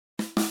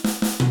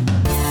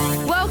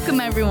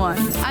Welcome, everyone.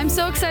 I'm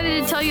so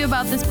excited to tell you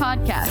about this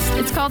podcast.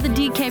 It's called The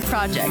DK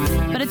Project,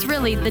 but it's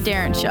really The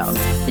Darren Show.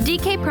 The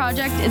DK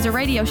Project is a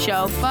radio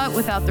show, but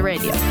without the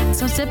radio.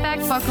 So sit back,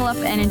 buckle up,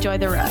 and enjoy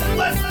the ride.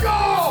 Let's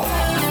go!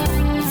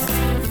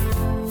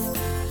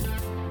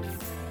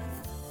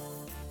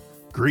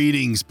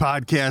 Greetings,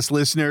 podcast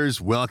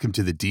listeners. Welcome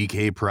to The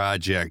DK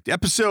Project,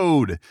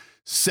 episode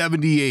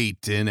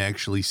 78 and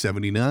actually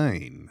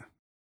 79.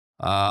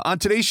 On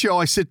today's show,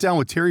 I sit down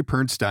with Terry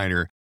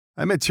Pernsteiner.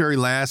 I met Terry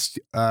last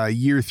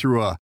year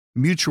through a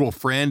mutual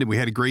friend, and we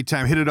had a great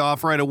time, hit it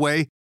off right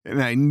away,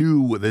 and I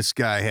knew this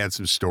guy had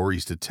some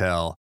stories to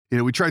tell. You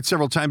know, we tried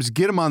several times to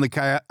get him on the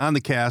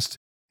cast,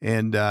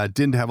 and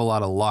didn't have a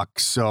lot of luck.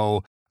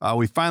 So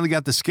we finally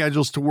got the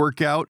schedules to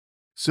work out.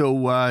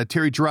 So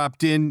Terry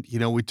dropped in. You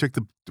know, we took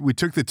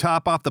the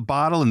top off the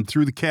bottle and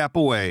threw the cap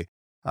away,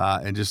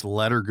 and just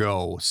let her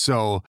go.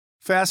 So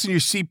fasten your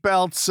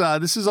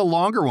seatbelts. This is a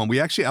longer one. I'm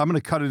going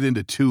to cut it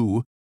into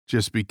two,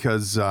 just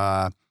because,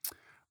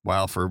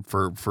 for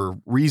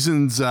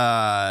reasons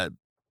that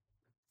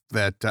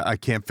I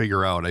can't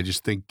figure out. I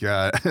just think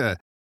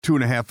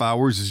 2.5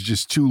 hours is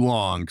just too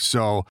long.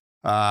 So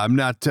I'm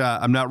not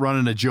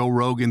running a Joe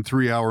Rogan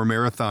 3-hour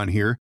marathon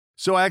here.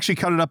 So I actually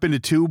cut it up into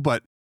two,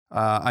 but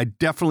I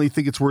definitely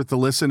think it's worth the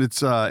listen.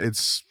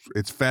 It's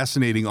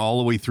fascinating all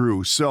the way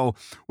through. So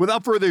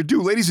without further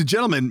ado, ladies and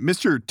gentlemen,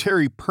 Mr.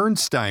 Terry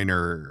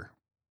Pernsteiner.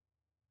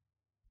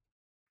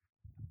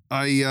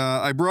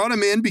 I brought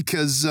him in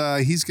because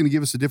he's going to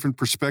give us a different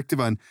perspective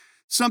on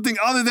something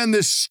other than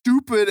this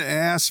stupid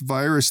ass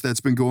virus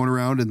that's been going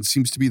around and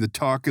seems to be the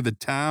talk of the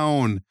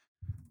town.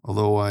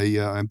 Although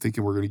I'm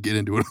thinking we're going to get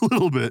into it a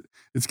little bit.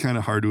 It's kind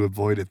of hard to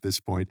avoid at this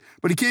point.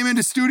 But he came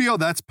into studio.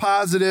 That's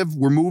positive.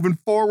 We're moving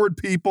forward,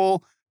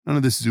 people. None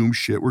of this Zoom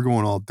shit. We're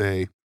going all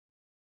day.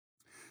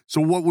 So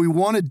what we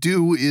want to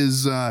do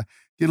is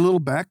get a little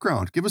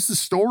background. Give us the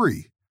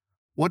story.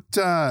 What,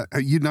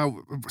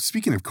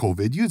 speaking of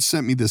COVID, you had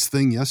sent me this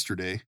thing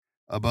yesterday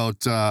about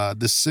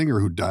this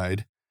singer who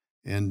died.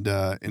 And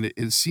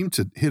it seemed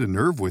to hit a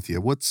nerve with you.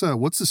 What's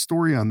the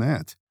story on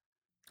that?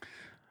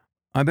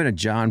 I've been a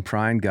John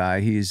Prine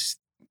guy. He's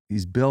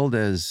billed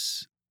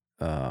as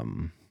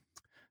the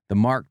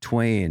Mark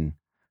Twain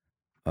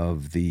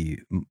of the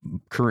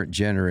current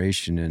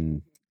generation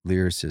in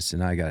lyricists,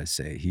 and I gotta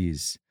say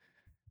he's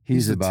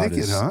about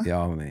ticket, huh?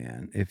 Oh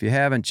man, if you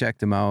haven't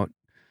checked him out,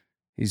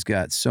 he's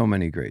got so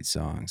many great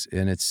songs,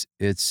 and it's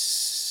the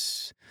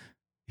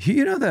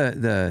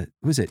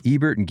who's it,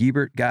 Ebert and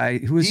Gebert guy?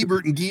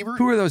 Ebert and Gebert?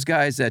 Who are those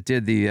guys that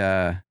did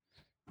the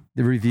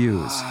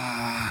reviews?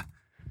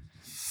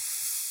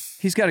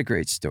 He's got a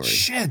great story.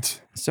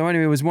 Shit. So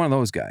anyway, it was one of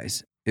those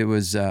guys. It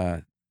was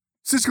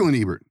Siskel and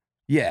Ebert.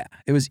 Yeah,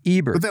 it was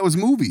Ebert. But that was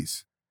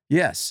movies.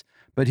 Yes,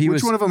 but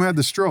Which one of them had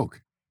the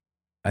stroke?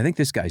 I think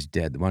this guy's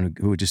dead. The one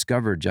who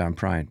discovered John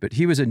Prine. But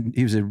he was a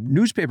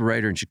newspaper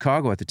writer in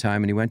Chicago at the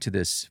time, and he went to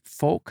this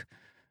folk,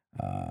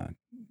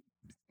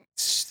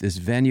 this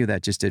venue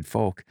that just did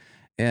folk.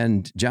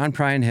 And John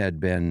Prine had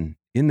been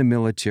in the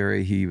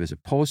military. He was a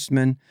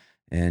postman,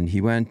 and he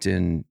went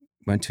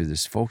to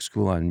this folk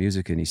school on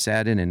music, and he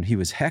sat in and he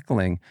was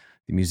heckling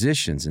the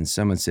musicians, and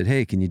someone said,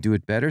 "Hey, can you do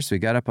it better?" So he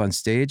got up on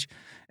stage,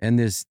 and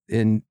this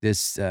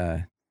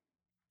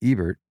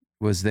Ebert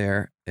was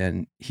there,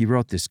 and he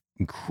wrote this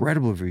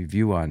incredible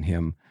review on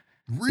him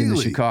in the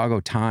Chicago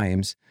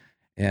Times.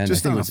 And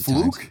just on a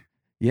fluke?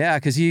 Yeah,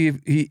 because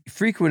he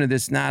frequented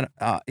this, not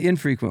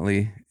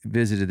infrequently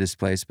visited this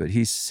place, but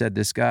he said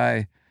this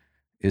guy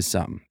is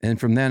something. And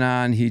from then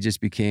on, he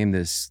just became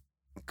this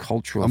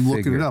cultural figure. I'm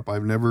looking it up.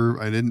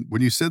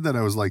 When you said that,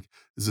 I was like,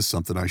 is this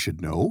something I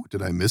should know?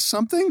 Did I miss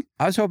something?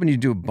 I was hoping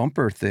you'd do a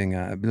bumper thing,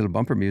 a little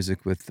bumper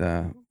music with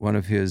one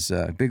of his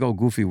Big Old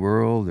Goofy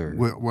World.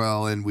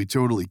 Well, and we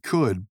totally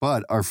could,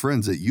 but our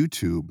friends at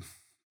YouTube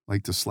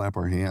like to slap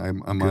our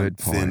hand. I'm on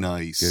thin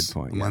ice. Good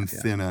point. I'm on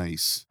thin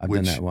ice. I've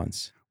done that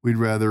once. We'd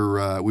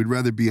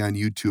rather be on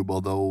YouTube,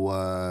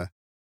 although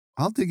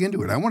I'll dig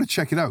into it. I want to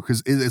check it out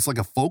because it's like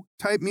a folk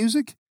type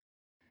music.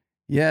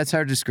 Yeah, it's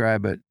hard to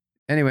describe, but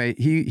anyway,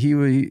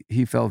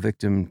 he fell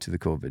victim to the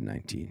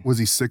COVID-19. Was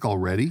he sick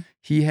already?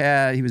 He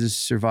was a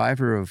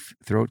survivor of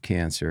throat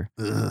cancer.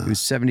 Ugh. He was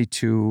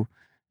 72,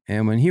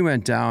 and when he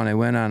went down, I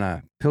went on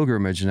a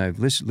pilgrimage, and I've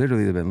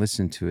literally been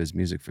listening to his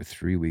music for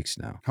 3 weeks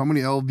now. How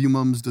many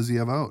albums does he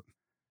have out?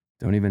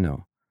 Don't even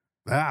know.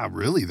 Ah,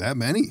 really? That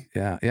many?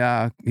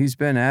 Yeah. He's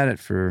been at it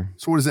for.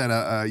 So what is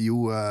that? You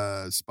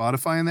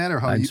Spotifying that, or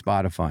how? I'm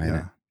Spotifying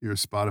it. You're a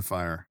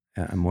Spotifyer.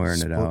 Yeah, I'm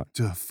wearing it out.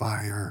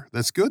 Spotifyer.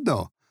 That's good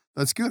though.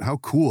 That's good. How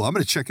cool. I'm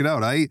going to check it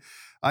out.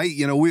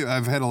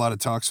 I've had a lot of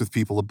talks with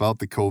people about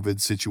the COVID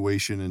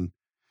situation,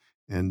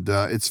 and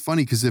it's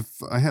funny because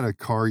if I had a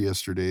car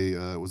yesterday,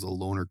 it was a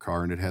loaner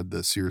car, and it had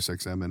the Sirius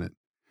XM in it,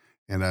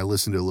 and I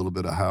listened to a little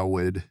bit of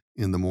Howard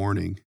in the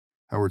morning,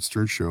 Howard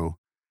Stern show,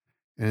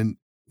 and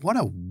what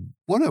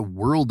a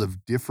world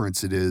of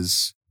difference it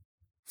is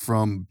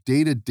from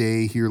day to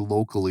day here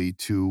locally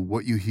to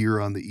what you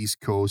hear on the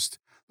East Coast.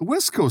 The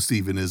West Coast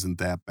even isn't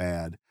that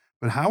bad.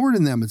 But Howard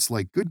and them, it's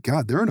like, good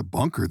God, they're in a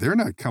bunker. They're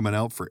not coming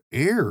out for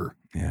air.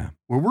 Yeah.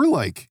 Where we're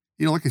like,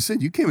 like I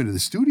said, you came into the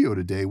studio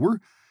today.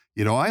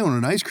 I own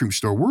an ice cream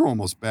store. We're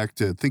almost back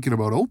to thinking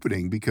about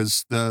opening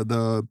because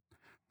the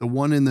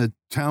one in the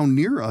town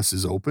near us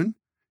is open,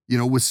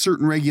 with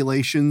certain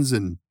regulations.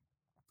 And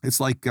it's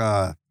like,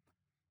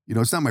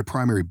 it's not my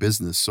primary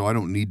business, so I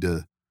don't need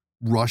to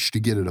rush to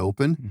get it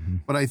open. Mm-hmm.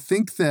 But I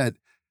think that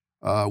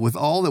with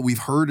all that we've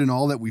heard and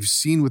all that we've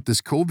seen with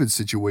this COVID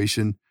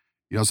situation,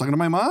 I was talking to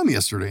my mom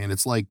yesterday, and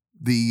it's like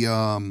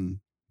the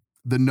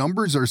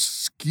numbers are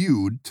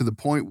skewed to the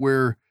point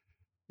where,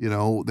 they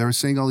were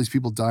saying all these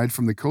people died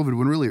from the COVID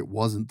when really it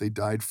wasn't. They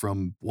died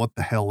from what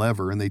the hell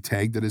ever, and they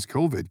tagged it as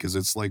COVID because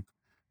it's like,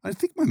 I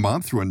think my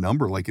mom threw a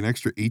number like an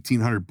extra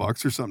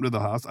 $1,800 or something to the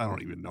hospital. I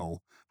don't even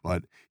know,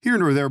 but here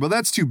nor there. But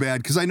that's too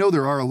bad because I know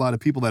there are a lot of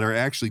people that are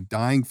actually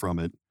dying from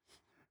it.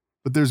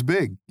 But there's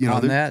big,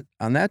 on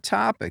that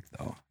topic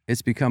though,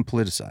 it's become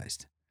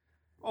politicized.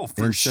 Oh,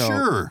 for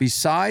sure.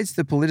 Besides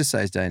the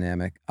politicized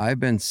dynamic, I've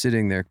been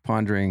sitting there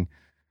pondering.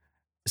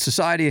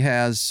 Society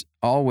has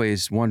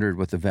always wondered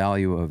what the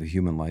value of a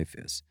human life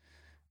is.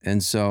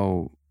 And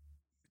so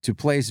to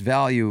place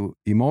value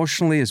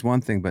emotionally is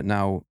one thing, but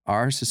now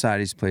our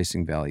society is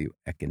placing value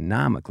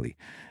economically.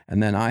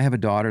 And then I have a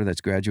daughter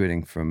that's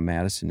graduating from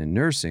Madison in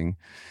nursing.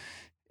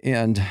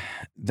 And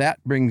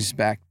that brings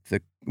back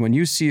when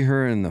you see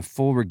her in the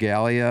full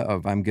regalia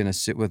of I'm going to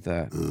sit with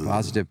a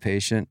positive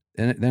patient,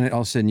 and then all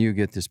of a sudden you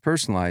get this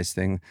personalized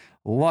thing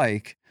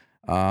like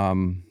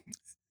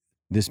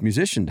this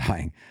musician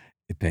dying.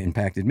 It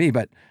impacted me.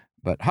 But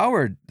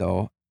Howard,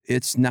 though,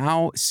 it's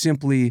now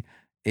simply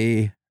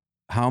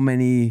how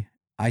many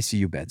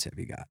ICU beds have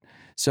you got?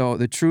 So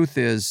the truth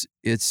is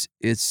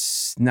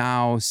it's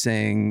now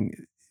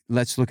saying,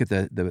 let's look at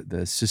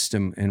the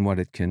system and what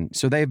it can.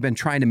 So they've been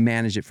trying to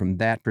manage it from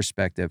that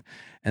perspective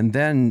and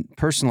then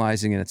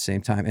personalizing it at the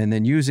same time and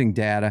then using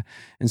data.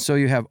 And so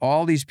you have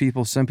all these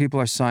people. Some people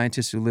are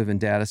scientists who live in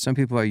data. Some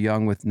people are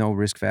young with no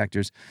risk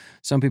factors.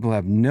 Some people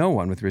have no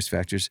one with risk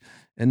factors.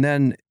 And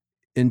then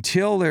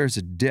until there's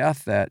a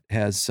death that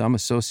has some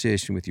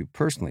association with you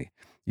personally,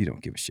 you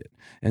don't give a shit.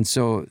 And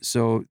so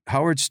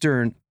Howard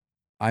Stern,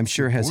 I'm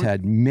sure, has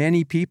had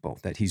many people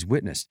that he's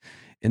witnessed.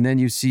 And then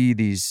you see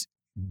these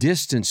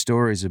distant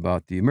stories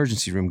about the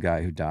emergency room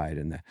guy who died.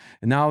 And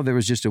now there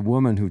was just a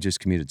woman who just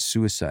committed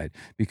suicide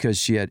because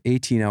she had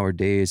 18-hour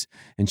days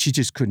and she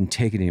just couldn't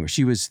take it anymore.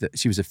 She was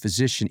a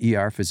physician,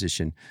 ER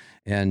physician.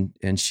 And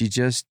she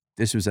just,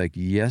 this was like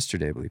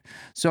yesterday, I believe.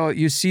 So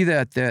you see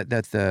that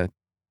the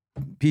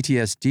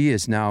PTSD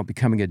is now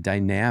becoming a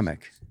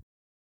dynamic.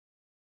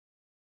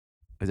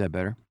 Is that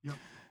better?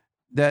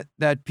 Yep.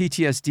 That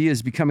PTSD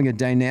is becoming a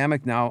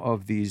dynamic now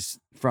of these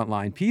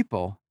frontline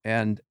people,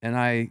 and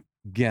I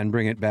again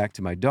bring it back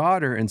to my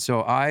daughter, and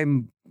so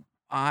I'm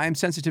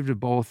sensitive to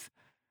both.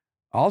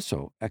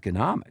 Also,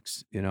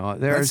 economics.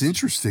 That's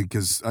interesting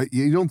because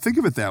you don't think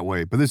of it that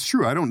way, but it's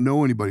true. I don't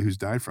know anybody who's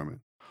died from it.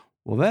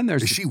 Well, then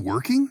is she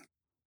working?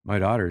 My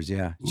daughter's,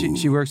 yeah.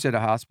 She works at a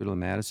hospital in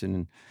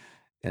Madison,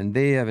 and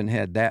they haven't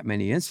had that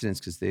many incidents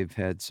because they've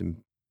had some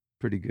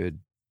pretty good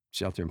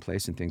shelter in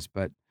place and things.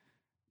 But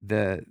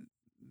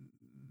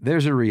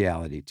there's a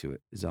reality to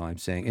it, is all I'm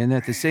saying. And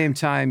at the same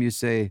time, you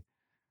say,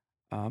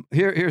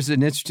 here's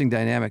an interesting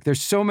dynamic.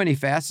 There's so many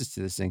facets to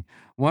this thing.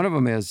 One of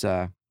them is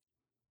I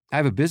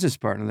have a business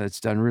partner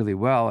that's done really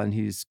well, and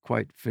he's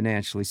quite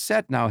financially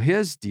set. Now,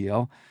 his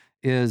deal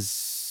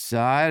is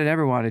I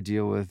never want to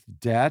deal with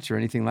debt or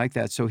anything like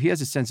that. So he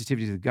has a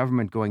sensitivity to the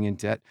government going in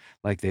debt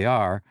like they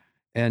are.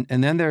 And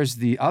then there's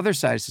the other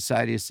side of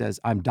society that says,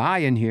 I'm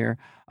dying here,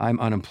 I'm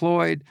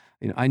unemployed,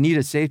 I need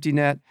a safety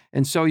net.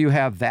 And so you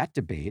have that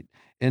debate.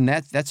 And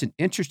that's an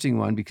interesting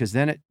one because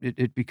then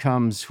it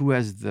becomes who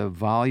has the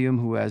volume,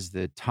 who has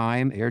the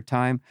time,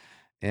 airtime,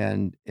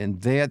 and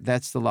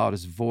that's the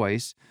loudest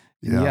voice.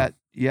 Yeah.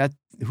 Yet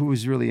who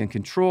is really in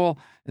control?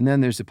 And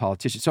then there's the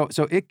politician.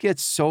 So it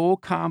gets so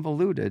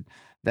convoluted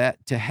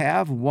that to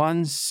have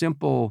one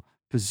simple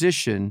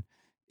position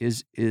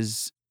is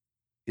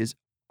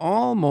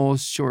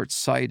almost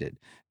short-sighted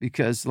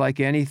because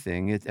like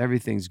anything,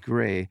 everything's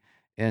gray.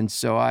 And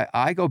so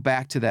I go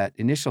back to that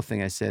initial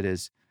thing I said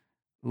is,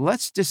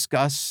 let's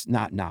discuss,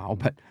 not now,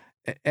 but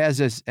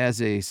as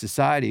a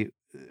society,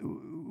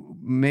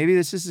 maybe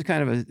this is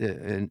kind of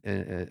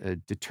a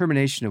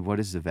determination of what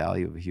is the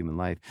value of a human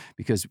life,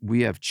 because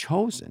we have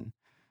chosen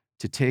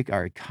to take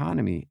our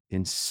economy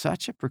in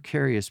such a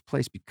precarious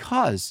place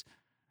because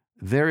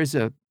there is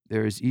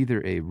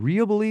either a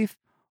real belief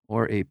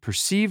or a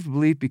perceived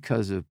belief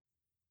because of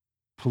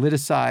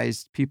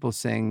politicized people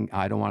saying,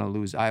 I don't want to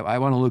lose, I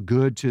want to look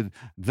good to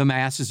the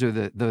masses or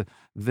the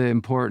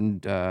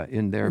important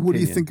in their opinion. What do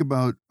you think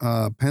about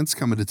Pence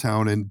coming to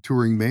town and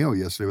touring Mayo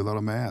yesterday without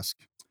a mask?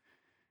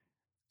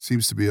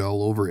 seems to be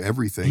all over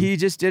everything. He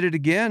just did it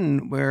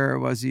again. Where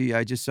was he?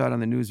 I just saw it on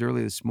the news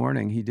early this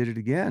morning. He did it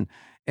again.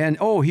 And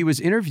he was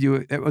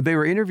they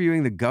were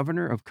interviewing the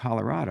governor of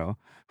Colorado,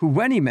 who,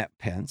 when he met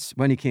Pence,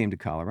 when he came to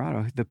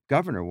Colorado, the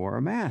governor wore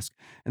a mask.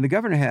 And the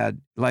governor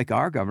had, like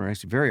our governor,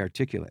 actually very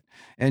articulate.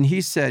 And he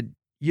said,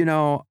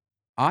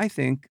 I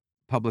think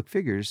public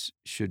figures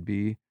should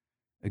be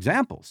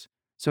examples.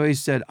 So he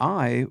said,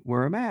 I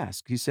wear a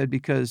mask. He said,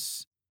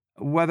 because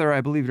whether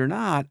I believe it or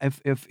not,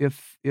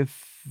 if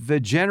the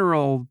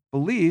general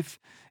belief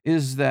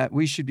is that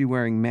we should be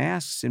wearing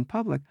masks in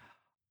public,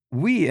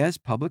 we as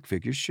public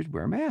figures should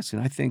wear masks.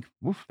 And I think,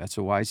 that's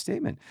a wise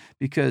statement,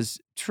 because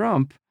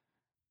Trump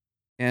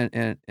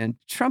and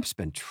Trump's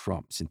been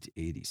Trump since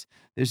the 80s.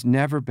 There's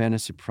never been a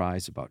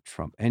surprise about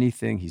Trump.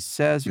 Anything he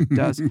says or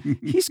does,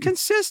 he's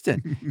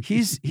consistent.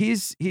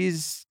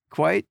 He's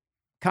quite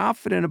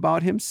confident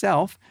about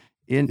himself.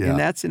 And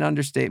that's an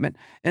understatement.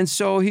 And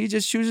so he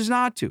just chooses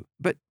not to.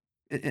 But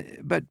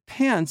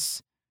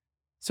Pence,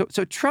 so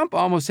Trump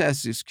almost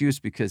has an excuse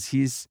because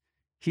he's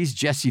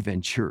Jesse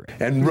Ventura.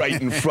 And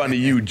right in front of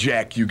you,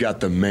 Jack, you got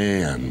the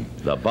man.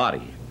 The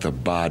body. The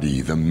body,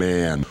 the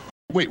man.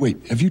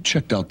 Wait, have you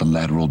checked out the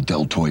lateral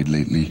deltoid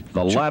lately?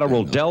 The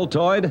lateral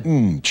deltoid?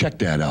 Check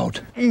that out.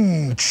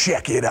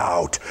 Check it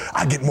out.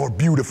 I get more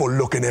beautiful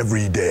looking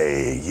every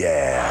day,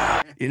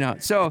 yeah.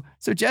 So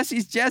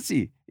Jesse's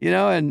Jesse,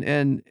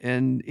 and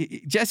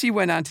Jesse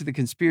went on to the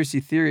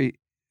conspiracy theory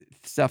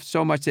stuff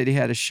so much that he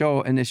had a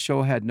show, and this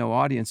show had no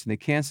audience, and they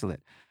canceled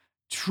it.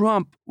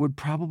 Trump would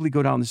probably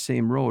go down the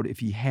same road if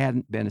he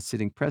hadn't been a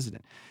sitting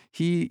president.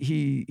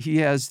 He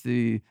has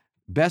the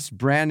best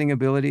branding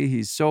ability.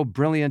 He's so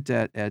brilliant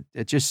at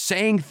just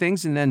saying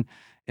things, and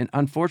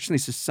unfortunately,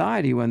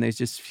 society, when they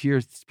just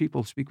hear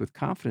people speak with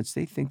confidence,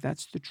 they think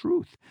that's the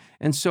truth.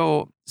 And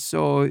so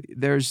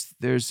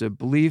there's a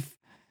belief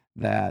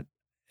that,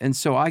 and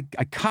so I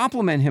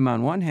compliment him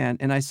on one hand,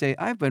 and I say,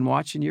 I've been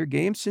watching your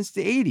game since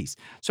the 80s.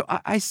 So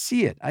I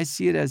see it. I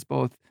see it as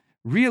both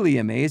really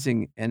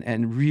amazing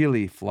and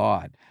really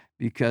flawed,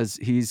 because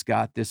he's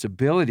got this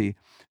ability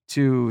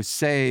to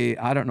say,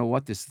 I don't know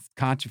what this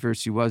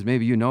controversy was,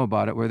 maybe you know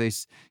about it, where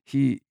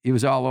he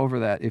was all over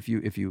that if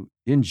you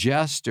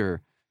ingest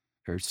or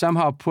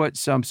somehow put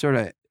some sort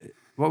of,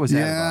 what was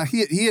that about?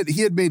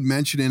 He had made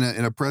mention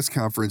in a press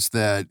conference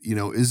that,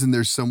 isn't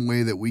there some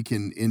way that we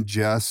can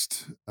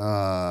ingest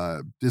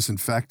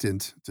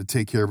disinfectant to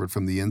take care of it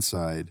from the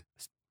inside?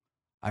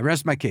 I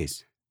rest my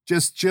case.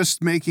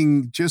 Just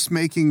making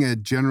a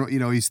general,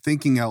 he's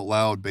thinking out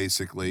loud,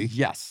 basically.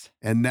 Yes.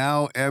 And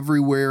now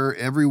everywhere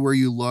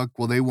you look,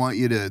 well, he wants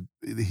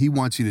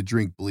you to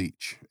drink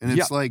bleach. And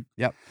it's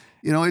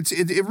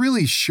it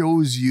really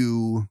shows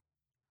you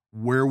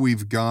where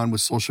we've gone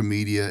with social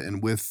media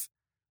and with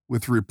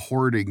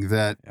reporting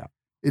that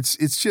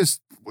it's just,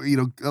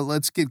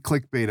 let's get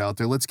clickbait out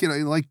there. Let's get,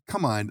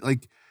 come on.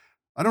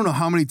 I don't know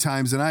how many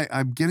times, and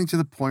I'm getting to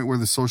the point where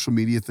the social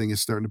media thing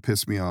is starting to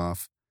piss me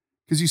off.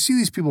 Because you see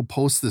these people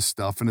post this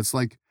stuff, and it's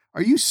like,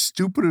 are you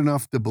stupid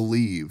enough to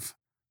believe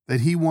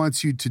that he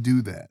wants you to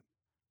do that?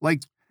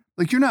 Like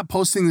you're not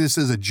posting this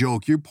as a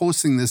joke. You're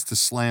posting this to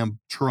slam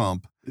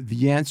Trump.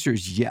 The answer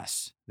is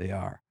yes, they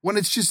are. When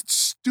it's just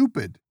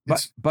stupid.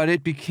 But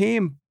it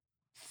became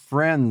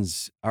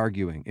friends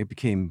arguing. It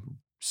became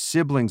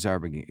siblings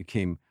arguing. It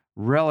became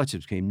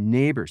relatives, became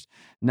neighbors.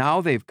 Now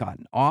they've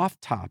gotten off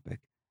topic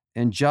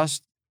and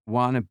just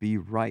want to be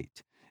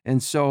right.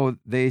 And so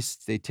they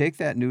take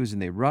that news and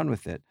they run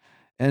with it.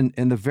 And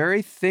the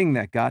very thing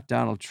that got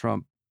Donald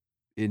Trump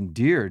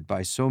endeared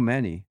by so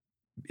many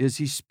is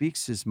he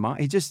speaks his mind.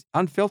 He just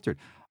unfiltered.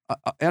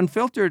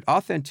 Unfiltered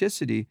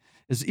authenticity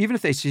is, even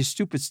if they say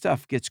stupid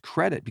stuff, gets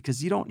credit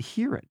because you don't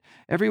hear it.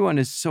 Everyone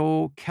is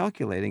so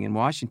calculating in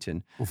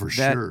Washington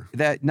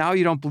that now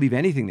you don't believe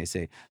anything they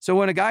say. So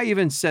when a guy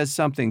even says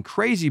something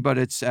crazy, but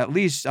it's at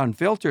least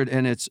unfiltered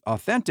and it's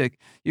authentic,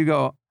 you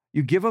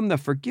give him the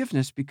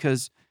forgiveness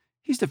because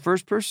he's the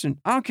first person.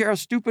 I don't care how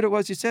stupid it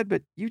was you said,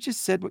 but you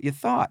just said what you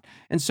thought.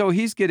 And so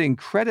he's getting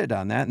credit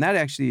on that. And that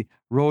actually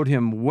rode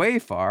him way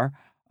far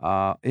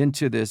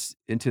into this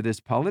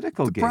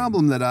political game. The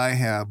problem that I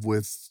have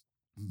with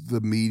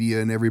the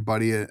media and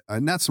everybody,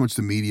 not so much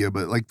the media,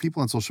 but like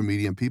people on social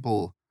media and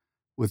people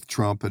with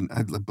Trump, and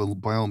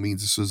by all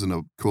means, this isn't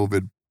a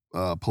COVID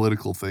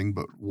political thing,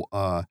 but,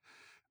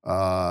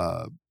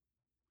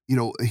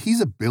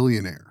 he's a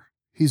billionaire.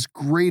 He's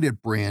great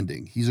at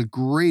branding. He's a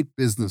great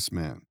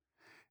businessman.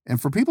 And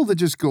for people that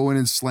just go in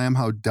and slam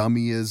how dumb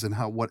he is and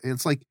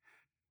it's like,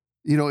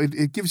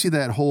 it gives you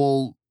that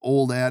whole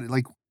old ad,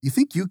 like, you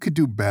think you could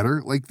do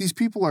better? Like, these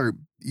people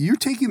you're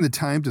taking the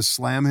time to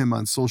slam him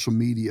on social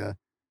media.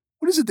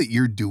 What is it that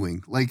you're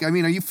doing? Like, I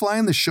mean, are you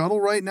flying the shuttle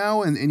right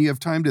now and you have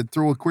time to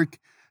throw a quick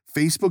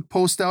Facebook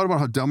post out about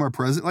how dumb our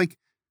president, like,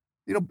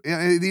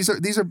 these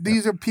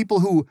are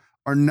people who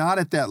are not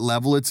at that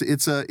level.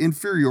 It's a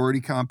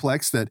inferiority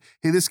complex that,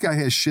 hey, this guy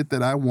has shit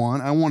that I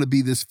want. I want to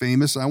be this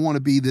famous. I want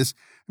to be this.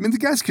 I mean, the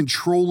guy's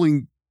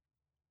controlling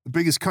the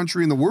biggest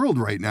country in the world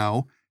right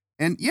now.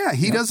 And yeah,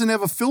 he doesn't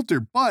have a filter,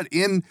 but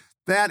in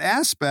that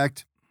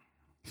aspect,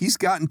 he's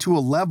gotten to a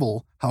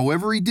level,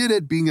 however he did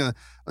it, being a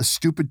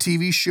stupid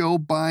TV show,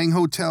 buying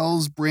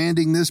hotels,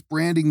 branding this,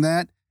 branding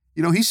that.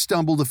 You know, he's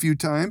stumbled a few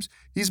times.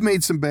 He's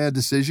made some bad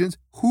decisions.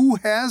 Who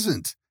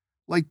hasn't?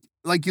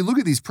 Like you look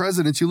at these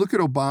presidents, you look at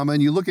Obama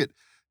and you look at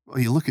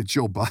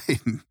Joe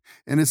Biden,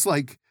 and it's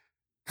like,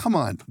 come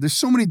on, there's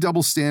so many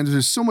double standards.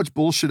 There's so much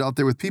bullshit out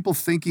there with people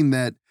thinking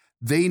that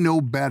they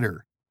know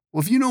better.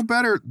 Well, if you know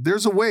better,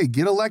 there's a way.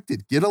 Get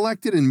elected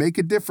and make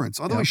a difference.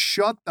 Otherwise,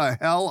 shut the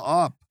hell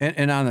up.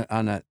 And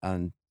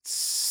on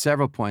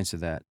several points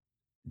of that,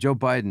 Joe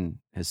Biden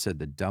has said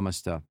the dumbest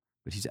stuff,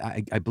 but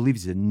I believe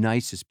he's the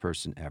nicest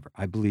person ever.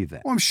 I believe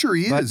that. Well, I'm sure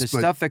he but is. The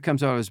stuff that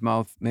comes out of his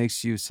mouth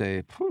makes you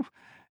say, "Phew."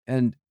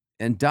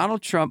 And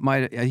Donald Trump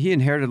he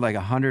inherited like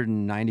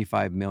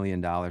 $195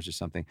 million or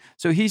something.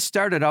 So he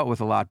started out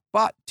with a lot.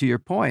 But to your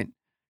point,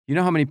 you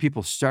know how many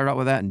people started out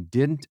with that and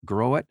didn't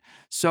grow it?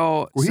 He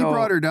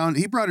brought her down.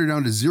 He brought her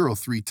down to zero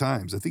 3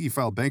 times. I think he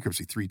filed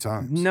bankruptcy 3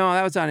 times. No,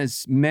 that was on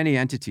his many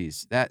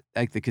entities, that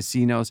like the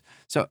casinos.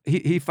 So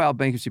he filed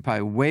bankruptcy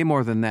probably way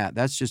more than that.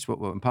 That's just what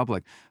went in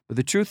public. But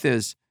the truth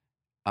is,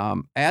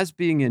 as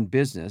being in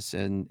business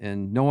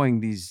and knowing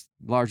these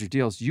larger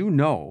deals,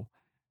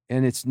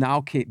 and it's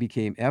now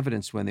became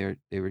evidence when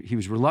he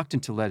was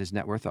reluctant to let his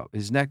net worth out.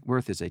 His net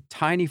worth is a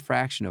tiny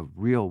fraction of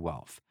real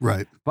wealth.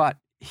 Right. But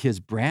his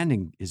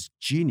branding is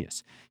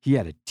genius. He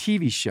had a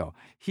TV show.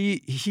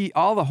 He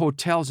all the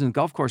hotels and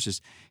golf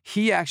courses,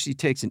 he actually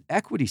takes an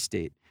equity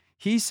stake.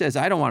 He says,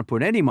 I don't want to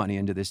put any money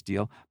into this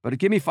deal, but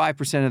give me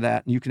 5% of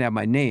that and you can have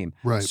my name.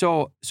 Right.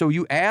 So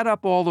you add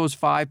up all those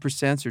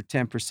 5% or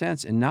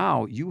 10%, and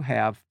now you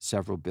have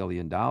several $1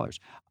 billion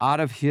out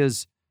of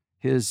his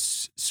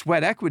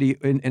sweat equity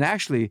and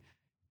actually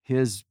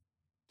his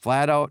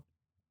flat out,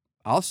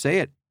 I'll say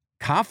it,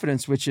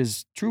 confidence, which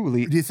is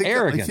truly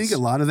arrogance. I think a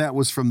lot of that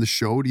was from the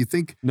show. Do you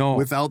think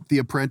without The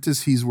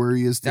Apprentice, he's where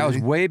he is today? That was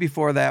way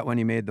before that when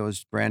he made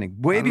those branding.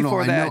 Way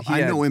before that.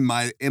 I know in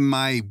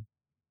my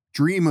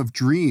dream of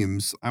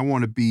dreams, I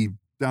want to be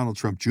Donald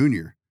Trump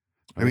Jr.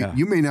 I mean,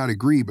 you may not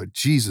agree, but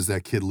Jesus,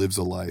 that kid lives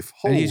a life.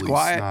 Holy and he's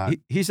quiet. Snot.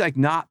 He's like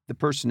not the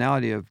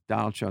personality of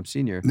Donald Trump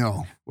Sr.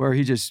 No. Where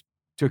he just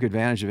took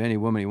advantage of any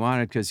woman he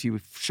wanted because he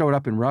showed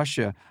up in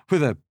Russia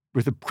with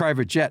a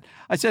private jet.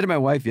 I said to my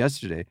wife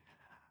yesterday,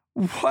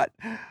 what?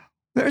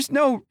 There's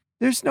no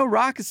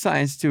rocket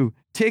science to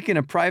taking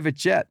a private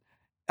jet.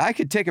 I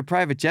could take a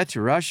private jet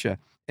to Russia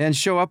and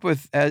show up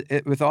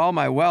with all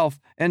my wealth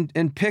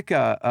and pick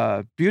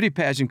a beauty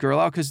pageant girl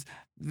out because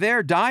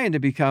they're dying to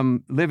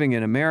become living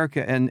in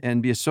America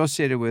and be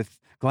associated with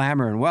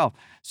glamour and wealth.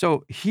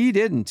 So he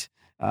didn't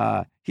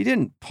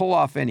pull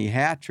off any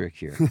hat trick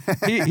here.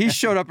 He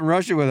showed up in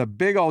Russia with a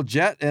big old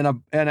jet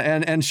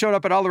and showed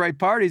up at all the right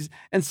parties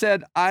and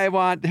said, I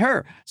want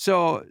her.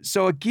 So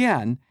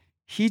again,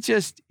 he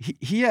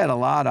had a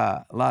lot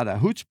of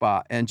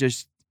chutzpah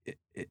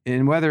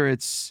and whether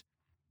it's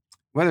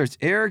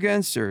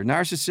arrogance or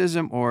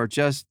narcissism or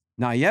just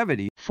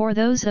naivety. For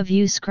those of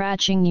you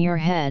scratching your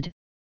head,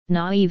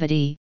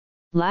 naivety,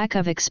 lack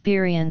of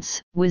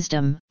experience,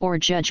 wisdom, or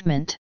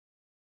judgment.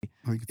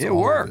 It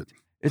worked.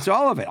 It's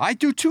all of it. I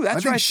do too.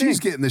 That's right. She's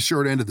getting the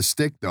short end of the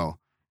stick, though.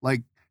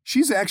 Like,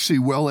 she's actually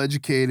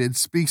well-educated,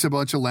 speaks a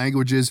bunch of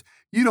languages.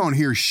 You don't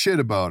hear shit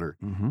about her.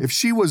 Mm-hmm. If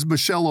she was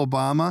Michelle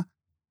Obama,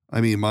 I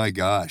mean, my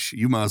gosh,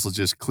 you might as well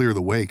just clear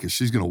the way because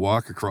she's going to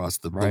walk across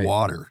the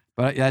water.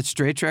 But that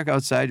straight truck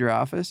outside your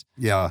office,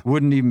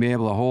 wouldn't even be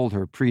able to hold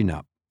her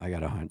prenup. I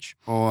got a hunch.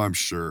 Oh, I'm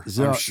sure.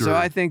 So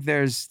I think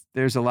there's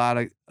a lot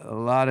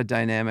of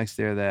dynamics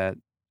there that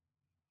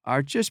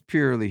are just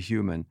purely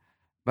human,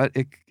 but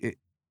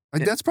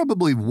that's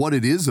probably what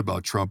it is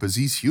about Trump is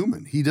he's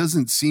human. He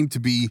doesn't seem to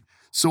be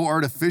so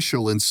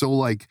artificial and so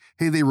like,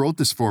 hey, they wrote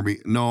this for me.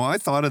 No, I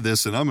thought of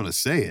this and I'm going to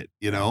say it,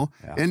 you know?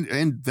 Yeah.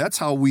 And that's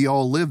how we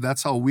all live.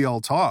 That's how we all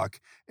talk.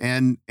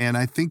 And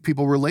I think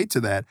people relate to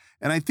that.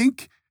 And I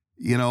think,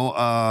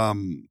 I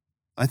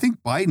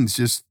think Biden's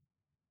just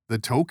the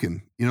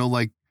token,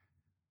 like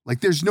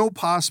there's no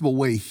possible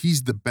way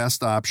he's the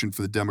best option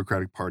for the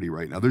Democratic Party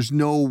right now. There's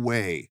no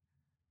way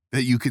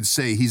that you could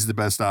say he's the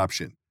best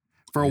option.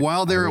 For a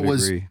while there, it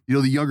was, the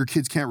younger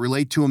kids can't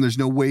relate to him. There's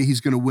no way he's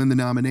going to win the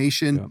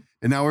nomination. Yep.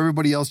 And now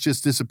everybody else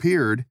just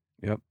disappeared.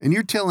 Yep. And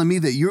you're telling me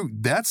that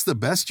that's the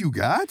best you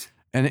got?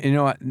 And you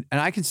know what? And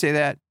I can say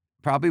that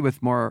probably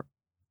with more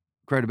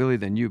credibility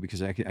than you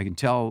because I can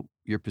tell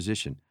your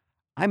position.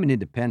 I'm an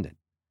independent.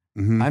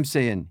 Mm-hmm. I'm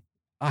saying,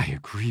 I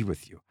agree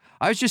with you.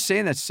 I was just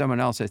saying that to someone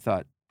else. I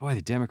thought, boy,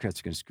 the Democrats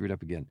are going to screw it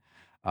up again.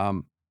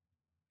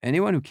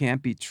 Anyone who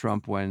can't beat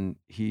Trump when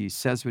he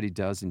says what he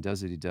does and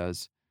does what he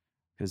does,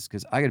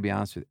 because I got to be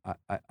honest with you,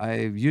 I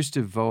used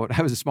to vote.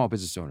 I was a small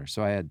business owner,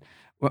 so I had,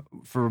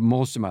 for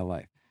most of my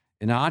life,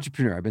 an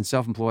entrepreneur. I've been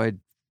self-employed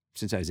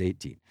since I was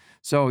 18.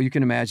 So you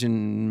can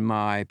imagine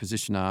my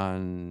position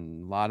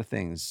on a lot of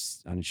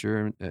things, on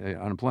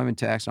unemployment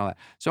tax and all that.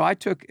 So I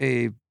took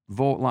a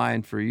vote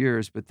line for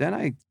years, but then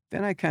I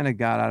kind of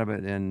got out of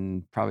it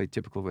and probably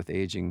typical with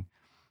aging,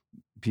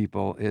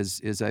 people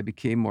is I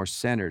became more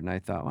centered, and I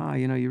thought, wow,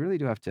 you really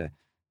do have to.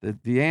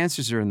 The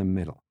answers are in the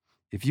middle.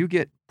 If you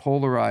get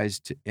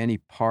polarized to any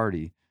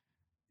party,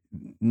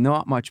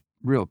 not much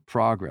real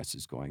progress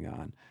is going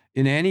on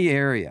in any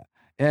area.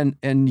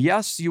 And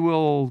yes, you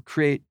will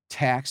create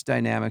tax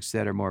dynamics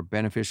that are more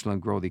beneficial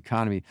and grow the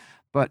economy,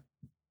 but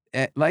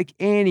like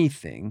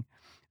anything,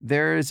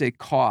 there is a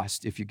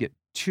cost. If you get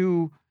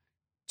too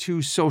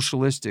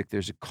socialistic,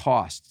 there's a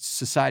cost.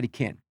 Society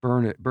can't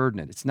burden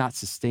it. It's not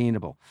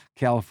sustainable.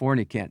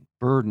 California can't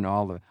burden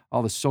all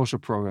the social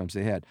programs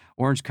they had.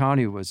 Orange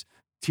County was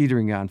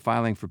teetering on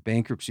filing for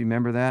bankruptcy.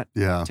 Remember that?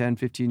 Yeah. 10,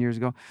 15 years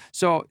ago.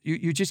 So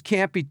you just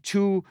can't be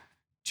too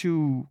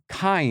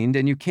kind,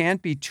 and you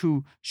can't be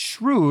too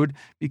shrewd,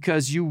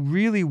 because you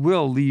really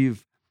will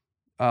leave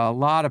a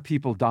lot of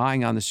people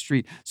dying on the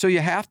street. So you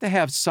have to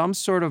have some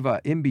sort of a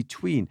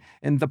in-between.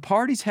 And the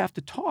parties have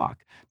to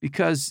talk,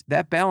 because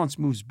that balance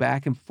moves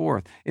back and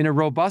forth. In a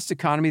robust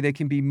economy, they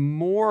can be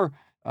more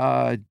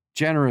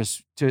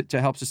generous to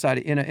help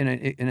society.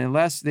 In a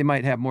less, they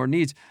might have more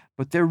needs.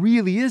 But there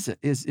really is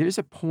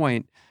a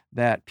point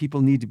that people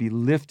need to be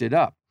lifted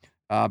up.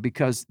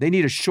 Because they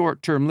need a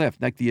short-term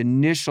lift, like the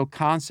initial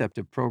concept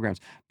of programs.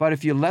 But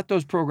if you let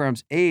those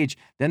programs age,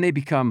 then they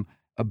become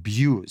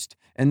abused.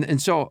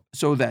 And so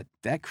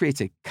that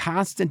creates a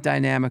constant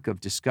dynamic of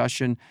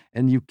discussion.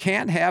 And you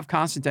can't have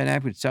constant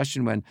dynamic of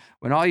discussion when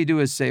all you do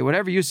is say,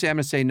 whatever you say, I'm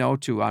going to say no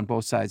to on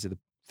both sides of the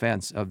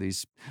fence of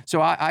these. So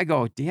I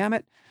go, damn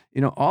it.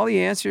 All the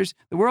answers,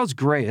 the world's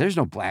gray. There's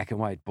no black and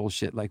white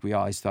bullshit like we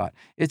always thought.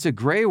 It's a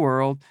gray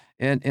world.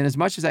 And as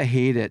much as I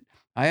hate it,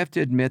 I have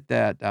to admit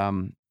that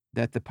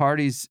the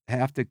parties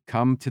have to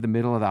come to the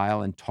middle of the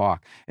aisle and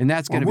talk. And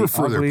that's going to be we're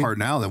further ugly. apart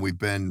now than we've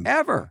been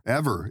Ever.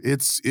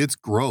 It's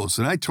gross.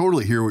 And I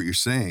totally hear what you're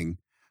saying.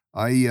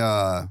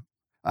 I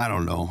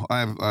don't know.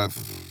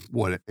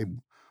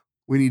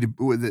 We need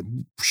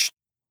to,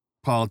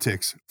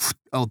 politics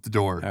out the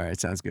door. All right.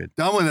 Sounds good.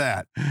 Done with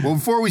that. Well,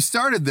 before we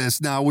started this,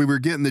 now we were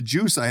getting the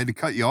juice. I had to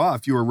cut you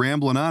off. You were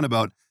rambling on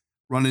about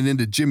running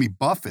into Jimmy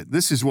Buffett.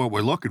 This is what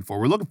we're looking for.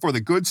 We're looking for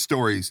the good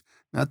stories,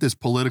 not this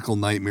political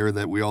nightmare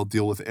that we all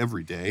deal with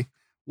every day.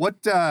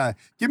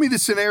 Give me the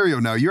scenario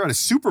now. You're at a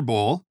Super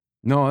Bowl.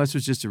 No, this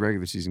was just a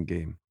regular season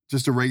game.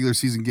 Just a regular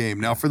season game.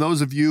 Now, for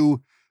those of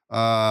you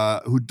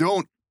who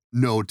don't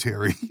know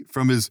Terry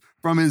from his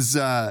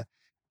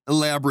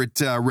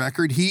elaborate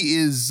record, he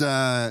is,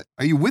 are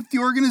you with the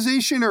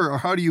organization, or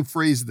how do you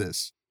phrase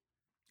this?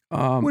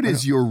 What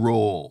is your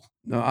role?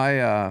 No,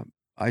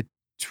 I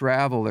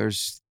travel.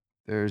 There's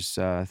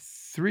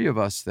 3 of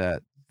us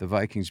that the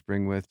Vikings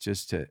bring with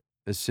just to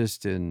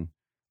assist in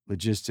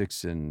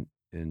logistics and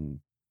in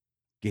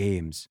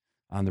games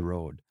on the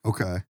road.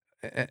 Okay.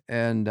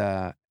 And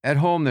at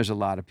home, there's a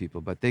lot of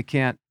people, but they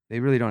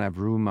really don't have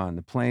room on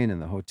the plane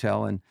and the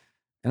hotel. And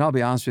I'll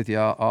be honest with you,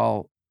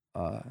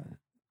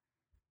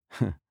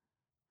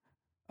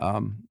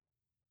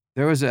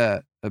 there was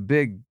a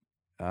big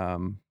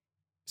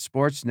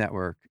sports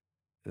network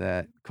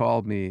that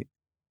called me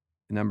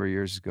a number of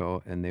years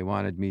ago, and they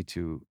wanted me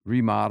to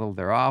remodel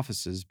their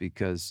offices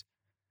because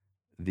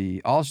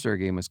the All-Star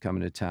game was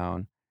coming to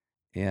town,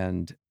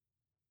 and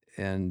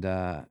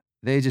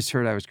they just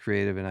heard I was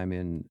creative, and I'm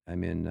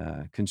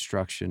in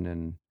construction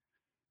and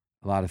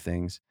a lot of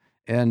things.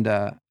 And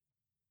there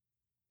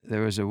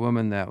was a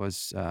woman that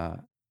was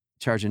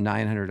charging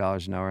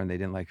 $900 an hour, and they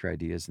didn't like her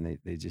ideas, and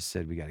they just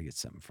said, we got to get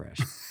something fresh.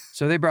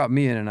 So they brought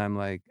me in, and I'm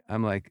like,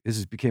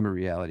 this became a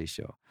reality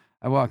show.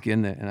 I walk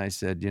in there and I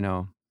said,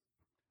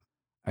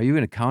 are you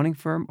an accounting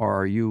firm, or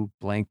are you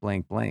blank,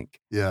 blank,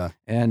 blank? Yeah.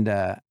 And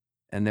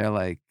they're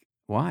like,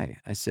 why?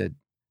 I said,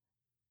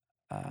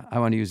 I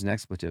want to use an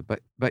expletive,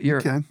 but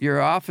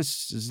your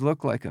offices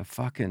look like a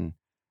fucking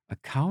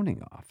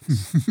accounting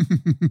office,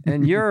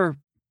 and you're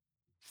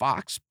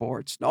Fox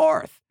Sports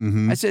North.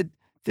 Mm-hmm. I said,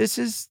 this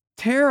is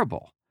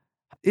terrible.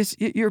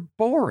 You're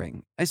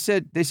boring. They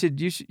said,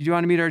 do you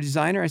want to meet our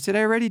designer? I said,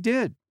 I already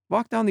did.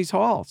 Walk down these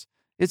halls.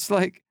 It's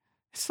like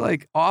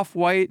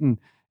off-white, and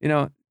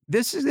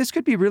this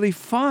could be really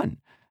fun.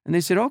 And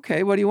they said,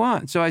 okay, what do you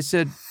want? So I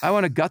said, I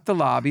want to gut the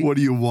lobby. What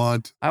do you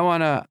want? I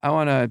want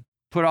to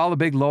put all the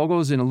big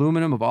logos in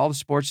aluminum of all the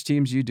sports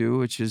teams you do,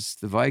 which is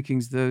the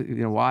Vikings, the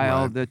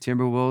Wild, right, the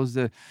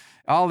Timberwolves,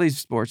 all these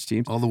sports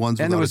teams. All the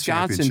ones and the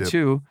without Wisconsin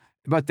too.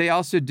 But they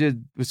also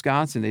did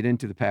Wisconsin. They didn't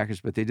do the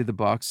Packers, but they did the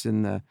Bucks,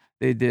 and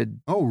they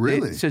did. Oh,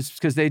 really?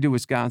 Because they do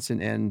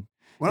Wisconsin, and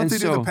why don't they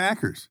do the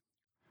Packers?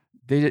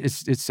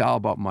 It's all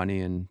about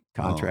money and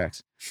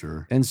contracts. Oh,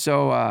 sure. And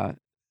so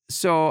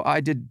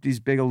I did these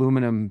big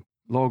aluminum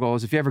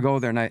logos. If you ever go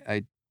there, and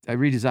I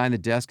redesigned the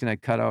desk, and I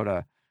cut out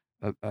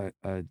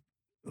a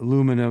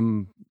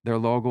aluminum, their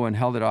logo, and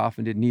held it off,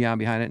 and did neon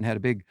behind it, and had a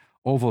big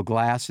oval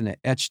glass, and it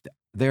etched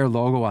their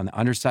logo on the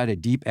underside. I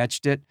deep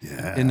etched it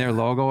in their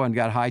logo, and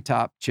got high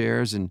top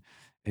chairs, and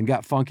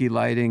got funky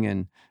lighting,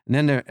 and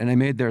I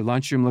made their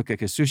lunchroom look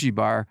like a sushi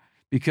bar,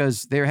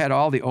 because they had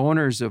all the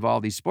owners of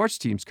all these sports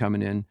teams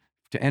coming in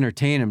to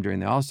entertain them during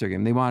the All-Star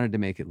game. They wanted to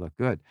make it look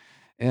good.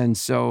 And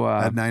so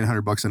at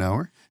 $900 an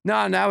hour.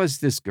 No, that was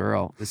this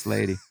girl, this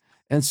lady.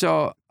 And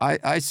so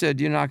I said,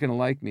 you're not going to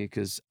like me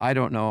because I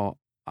don't know.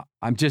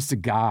 I'm just a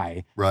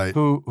guy Right.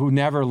 who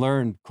never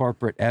learned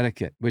corporate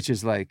etiquette, which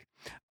is like,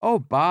 oh,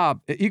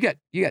 Bob, you got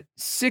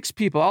 6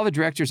 people, all the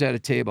directors at a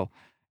table.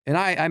 And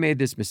I made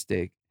this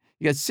mistake.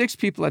 You got 6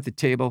 people at the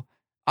table.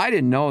 I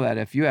didn't know that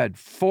if you had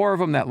 4 of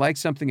them that liked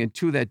something and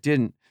 2 that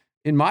didn't,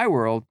 in my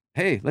world,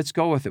 hey, let's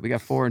go with it. We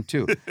got 4 and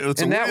 2.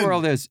 In that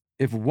world is,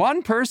 if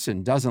one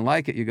person doesn't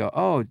like it, you go,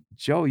 oh,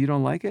 Joe, you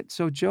don't like it?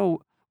 So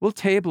Joe, we'll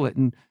table it.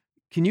 And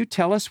can you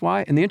tell us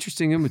why? And the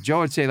interesting thing with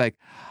Joe, I'd say like,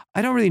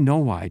 I don't really know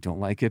why I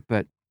don't like it,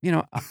 but you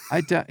know,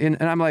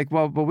 and I'm like,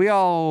 well, but we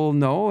all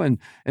know. And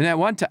at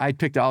one time I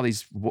picked all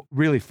these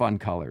really fun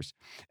colors.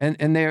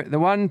 And the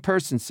one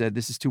person said,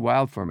 this is too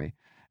wild for me.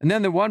 And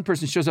then the one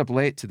person shows up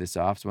late to this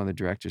office, one of the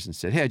directors, and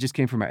said, hey, I just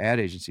came from our ad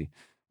agency.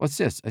 What's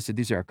this? I said,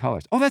 these are our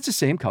colors. Oh, that's the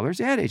same color as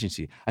the ad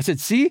agency. I said,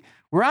 see,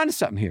 we're onto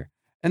something here.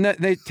 And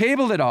they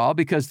tabled it all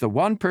because the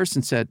one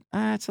person said,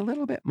 it's a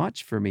little bit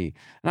much for me.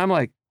 And I'm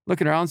like,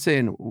 looking around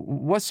saying,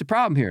 what's the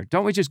problem here?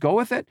 Don't we just go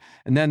with it?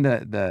 And then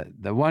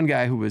the one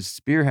guy who was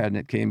spearheading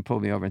it came,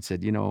 pulled me over and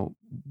said, you know,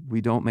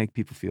 we don't make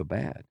people feel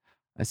bad.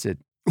 I said,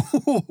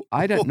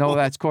 I didn't know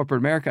that's corporate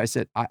America. I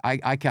said,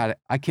 I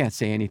can't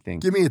say anything.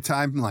 Give me a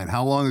timeline.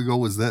 How long ago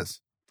was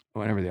this?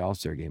 Whenever the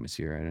All-Star game was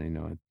here, I don't even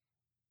know.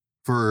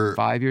 For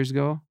 5 years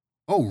ago.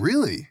 Oh,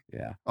 really?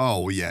 Yeah.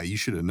 Oh, yeah. You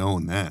should have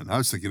known then. I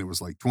was thinking it was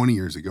like 20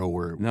 years ago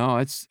where no,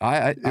 it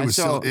was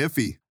so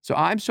iffy. So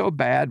I'm so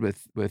bad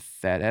with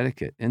that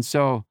etiquette. And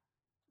so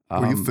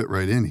well, you fit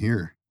right in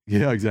here.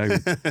 Yeah,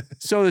 exactly.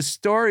 So the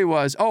story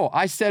was,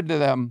 I said to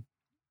them,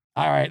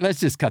 all right, let's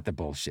just cut the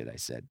bullshit. I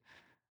said,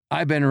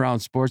 I've been around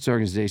sports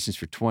organizations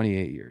for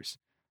 28 years.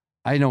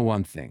 I know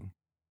one thing.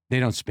 They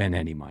don't spend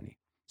any money.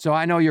 So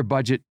I know your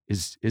budget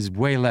is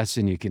way less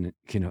than you can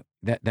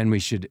than we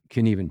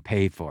can even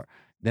pay for,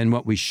 than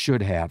what we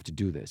should have to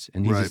do this.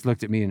 And he just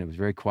looked at me and it was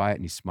very quiet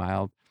and he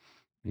smiled.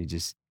 And he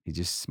just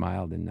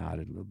smiled and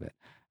nodded a little bit.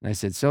 And I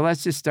said, so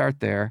let's just start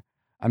there.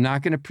 I'm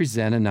not going to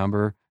present a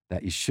number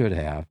that you should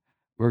have.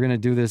 We're going to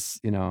do this,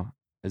 you know,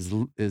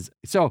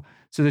 so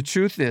the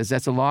truth is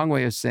that's a long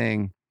way of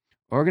saying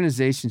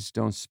organizations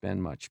don't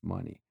spend much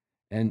money.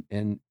 And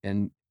you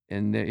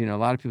know, a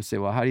lot of people say,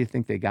 well, how do you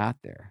think they got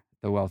there?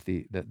 The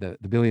wealthy, the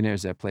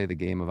billionaires that play the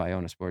game of I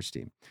own a sports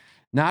team,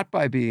 not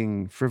by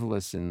being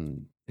frivolous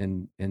and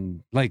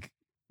like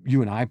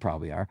you and I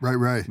probably are.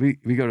 Right.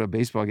 We go to a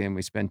baseball game,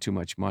 we spend too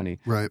much money.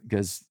 Right.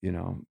 Because, you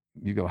know,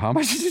 you go, how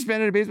much did you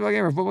spend at a baseball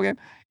game or a football game?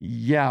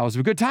 Yeah, it was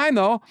a good time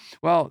though.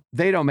 Well,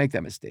 they don't make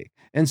that mistake.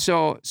 And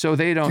so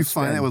they don't. You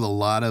find that with a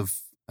lot of,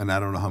 and I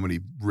don't know how many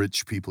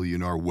rich people you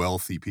know or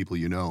wealthy people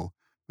you know,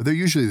 but they're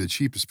usually the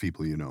cheapest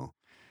people you know.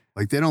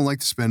 Like they don't like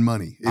to spend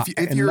money.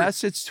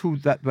 Unless it's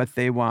what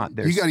they want.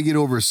 You got to get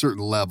over a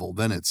certain level.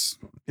 Then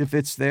if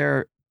it's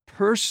their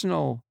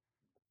personal,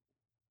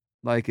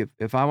 like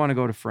if I want to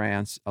go to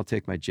France, I'll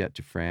take my jet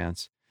to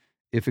France.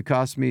 If it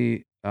costs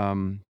me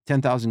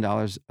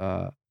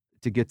 $10,000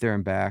 to get there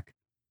and back,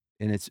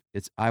 and it's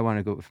I want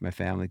to go with my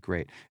family,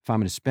 great. If I'm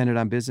going to spend it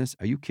on business,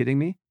 are you kidding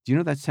me? Do you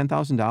know that's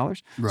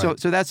 $10,000? Right.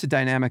 So that's the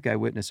dynamic I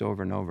witness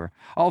over and over.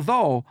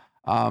 Although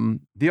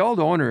the old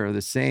owner of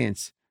the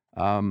Saints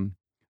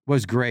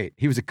was great.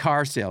 He was a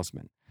car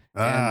salesman,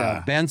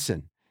 and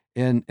Benson.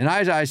 And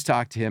I always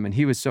talked to him, and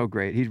he was so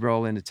great. He'd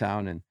roll into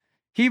town, and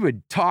he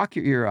would talk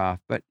your ear off,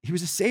 but he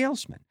was a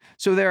salesman.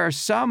 So there are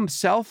some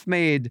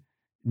self-made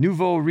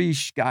nouveau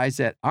riche guys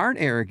that aren't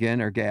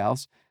arrogant, or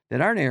gals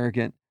that aren't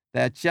arrogant,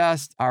 that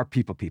just are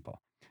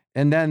people.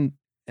 And then,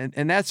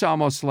 and that's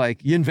almost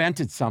like you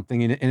invented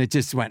something and it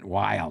just went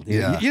wild.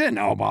 You didn't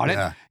know about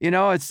it. You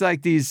know, it's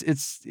like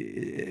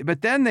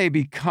but then they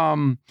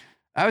become,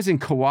 I was in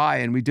Kauai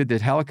and we did the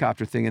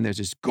helicopter thing and there's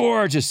this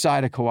gorgeous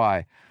side of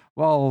Kauai.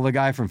 Well, the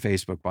guy from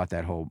Facebook bought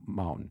that whole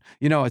mountain.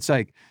 You know, it's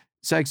like,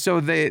 so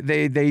they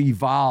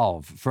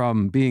evolve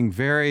from being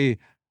very,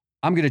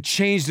 I'm going to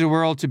change the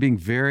world, to being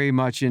very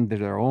much into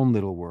their own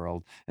little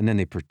world, and then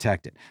they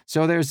protect it.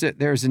 So there's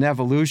an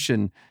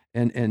evolution,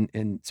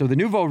 and so the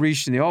nouveau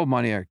riche and the old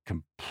money are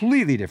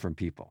completely different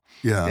people.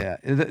 Yeah.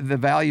 The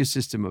value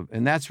system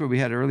and that's where we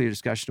had an earlier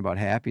discussion about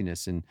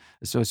happiness and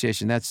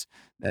association.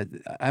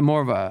 I'm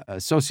more of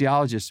a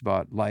sociologist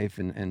about life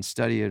and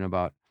studying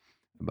about.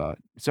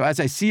 So as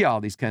I see all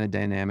these kind of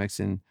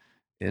dynamics, and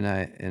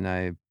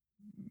I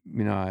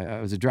you know, I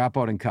was a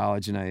dropout in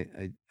college, and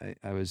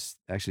I was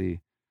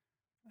actually.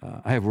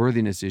 I have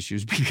worthiness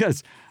issues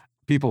because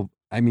people,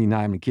 I'm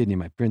not kidding you,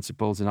 my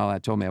principals and all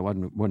that told me I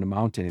wouldn't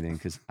amount to anything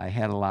because I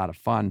had a lot of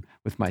fun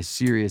with my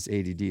serious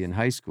ADD in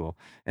high school.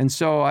 And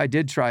so I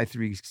did try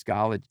 3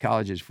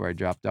 colleges before I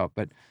dropped out.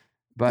 But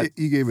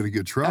you gave it a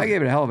good try. I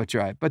gave it a hell of a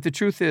try. But the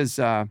truth is,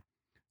 I've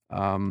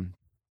been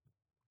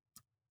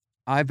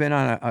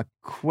on a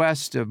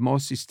quest of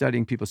mostly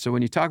studying people. So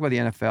when you talk about the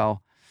NFL,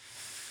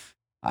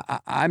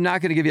 I'm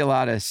not going to give you a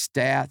lot of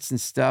stats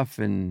and stuff.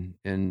 And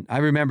I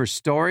remember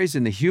stories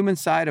and the human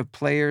side of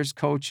players,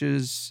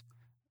 coaches,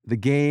 the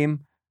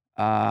game.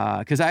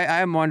 Because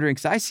I am wondering,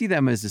 because I see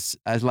them as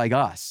like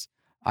us.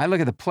 I look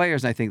at the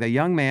players and I think that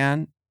young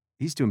man,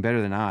 he's doing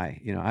better than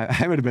I.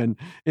 I would have been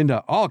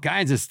into all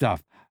kinds of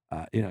stuff.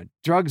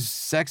 Drugs,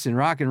 sex, and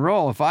rock and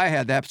roll if I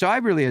had that. So I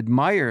really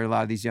admire a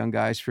lot of these young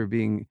guys for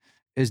being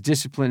as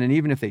disciplined. And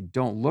even if they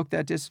don't look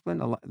that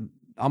disciplined,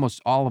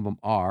 almost all of them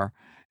are.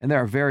 And there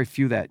are very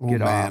few that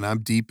get off. Man, I'm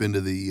deep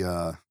into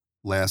the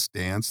Last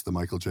Dance, the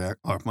Michael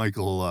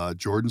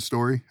Jordan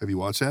story. Have you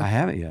watched that? I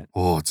haven't yet.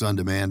 Oh, it's on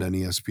demand on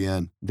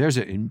ESPN. There's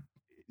an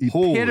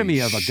epitome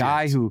of a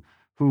guy who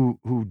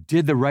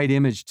did the right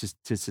image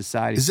to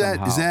society. Is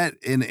that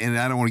and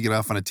I don't want to get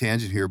off on a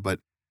tangent here, but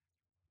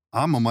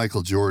I'm a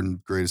Michael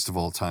Jordan greatest of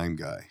all time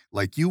guy.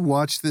 Like, you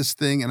watch this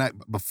thing, and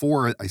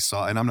before I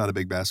saw, and I'm not a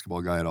big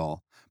basketball guy at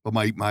all, but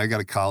I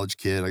got a college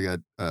kid, I got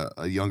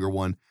a younger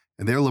one,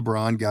 and they're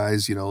LeBron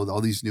guys,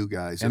 all these new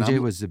guys. MJ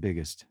was the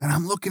biggest. And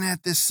I'm looking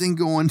at this thing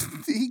going,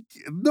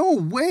 no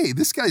way,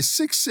 this guy's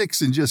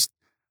 6'6" and just,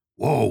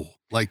 whoa,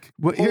 like,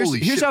 holy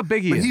shit. Here's how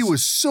big he is. But he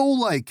was so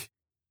like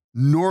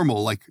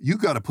normal, like, you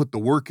got to put the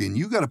work in,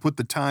 you got to put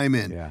the time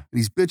in. Yeah. And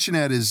he's bitching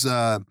at his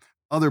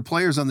other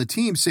players on the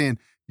team saying,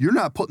 you're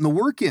not putting the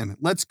work in.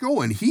 Let's go.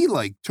 And he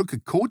like took a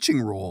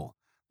coaching role.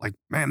 Like,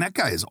 man, that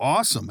guy is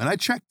awesome. And I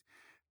checked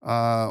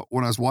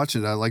when I was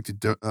watching it. I like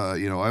to,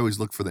 I always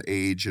look for the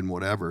age and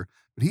whatever.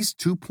 But he's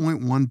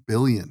 $2.1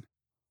 billion,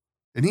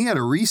 and he had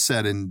a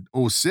reset in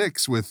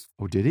 2006 with.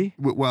 Oh, did he?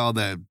 Well,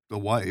 the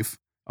wife.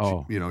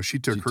 Oh, she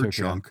took her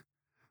chunk.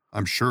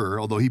 I'm sure.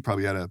 Although he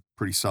probably had a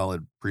pretty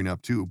solid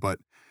prenup too. But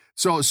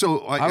so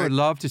I would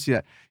love to see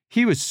that.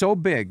 He was so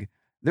big.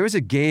 There was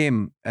a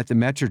game at the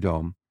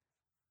Metrodome.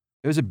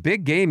 It was a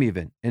big game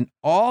even. And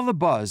all the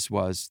buzz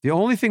was, the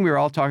only thing we were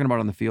all talking about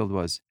on the field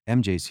was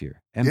MJ's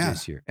here.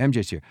 MJ's here.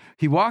 MJ's here.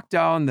 He walked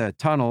down the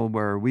tunnel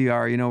where we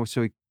are,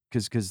 so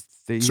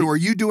So are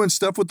you doing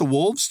stuff with the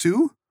Wolves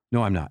too?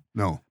 No, I'm not.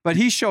 No. But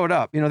he showed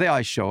up. They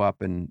always show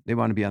up and they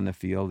want to be on the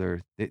field,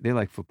 or they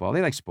like football.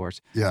 They like sports.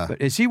 Yeah.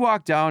 But as he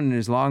walked down in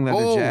his long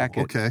leather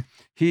jacket, okay.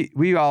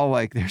 We all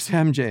like, there's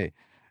MJ.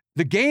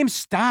 The game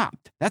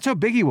stopped. That's how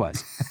big he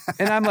was.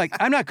 And I'm like,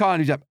 I'm not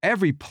calling him up.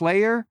 Every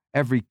player,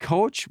 every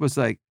coach was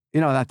like,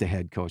 not the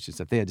head coach and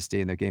stuff. They had to stay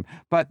in their game.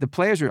 But the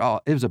players were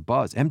all, it was a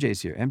buzz.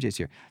 MJ's here. MJ's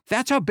here.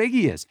 That's how big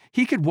he is.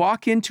 He could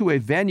walk into a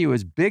venue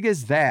as big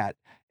as that,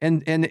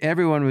 and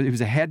everyone, he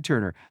was a head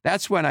turner.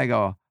 That's when I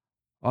go,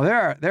 oh,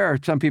 there are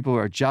some people who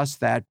are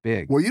just that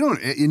big. Well,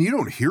 you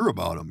don't hear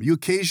about them. You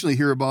occasionally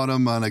hear about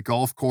them on a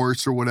golf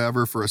course or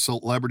whatever for a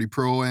celebrity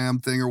pro-am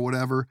thing or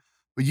whatever.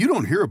 But you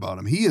don't hear about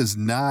him. He is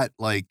not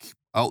like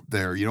out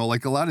there,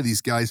 like a lot of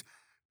these guys,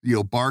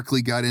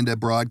 Barkley got into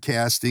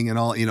broadcasting and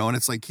all, and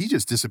it's like, he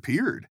just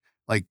disappeared.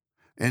 Like,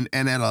 and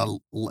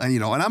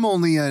I'm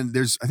only I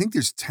think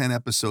there's 10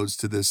 episodes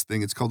to this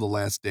thing. It's called The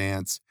Last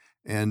Dance.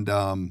 And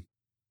I'm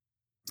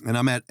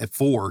at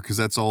 4 because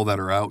that's all that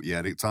are out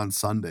yet. It's on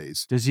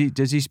Sundays. Does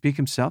he speak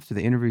himself? Do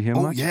they interview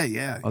him much?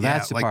 Yeah. Oh,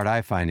 that's the part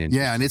I find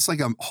interesting. Yeah, and it's like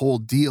a whole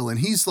deal. And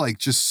he's like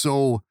just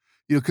so,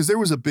 because there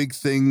was a big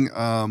thing,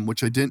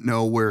 which I didn't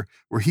know, where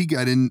he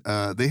got in.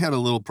 They had a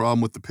little problem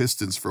with the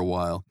Pistons for a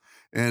while.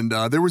 And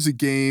there was a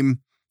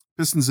game,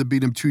 Pistons had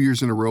beat him 2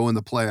 years in a row in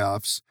the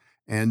playoffs.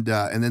 And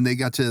then they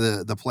got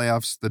to the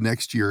playoffs the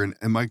next year.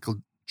 And Michael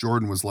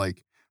Jordan was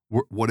like,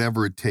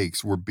 whatever it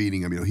takes, we're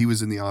beating him. He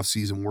was in the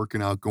offseason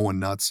working out, going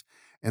nuts.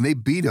 And they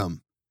beat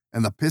him.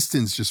 And the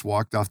Pistons just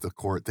walked off the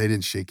court. They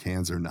didn't shake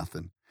hands or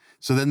nothing.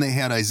 So then they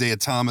had Isaiah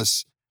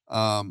Thomas,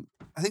 I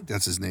think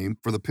that's his name,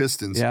 for the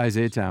Pistons. Yeah,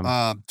 Isaiah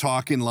Thomas.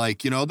 Talking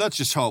like, that's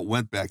just how it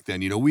went back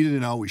then. We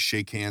didn't always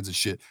shake hands and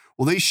shit.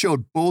 Well, they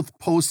showed both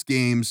post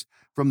games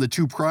from the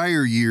 2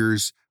 prior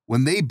years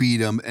when they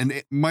beat him,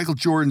 and Michael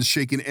Jordan's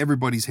shaking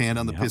everybody's hand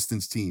on the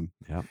Pistons team.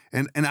 Yep.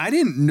 And I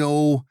didn't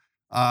know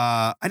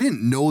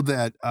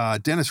that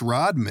Dennis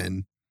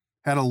Rodman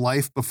had a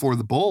life before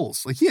the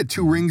Bulls. Like, he had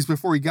 2 rings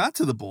before he got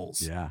to the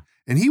Bulls. Yeah.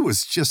 And he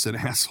was just an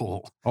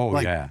asshole. Oh,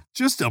 like, yeah.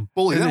 Just a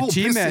bully. And that whole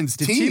Pistons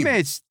team.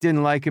 Teammates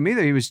didn't like him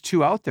either. He was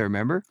too out there,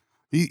 remember?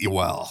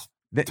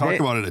 Talk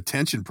about an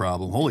attention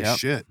problem. Holy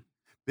shit.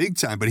 Big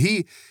time. But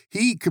he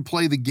could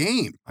play the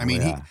game. I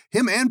mean,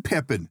 him and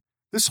Pippen.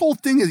 This whole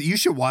thing, you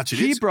should watch it.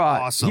 It's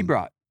awesome. He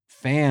brought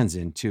fans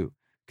in, too,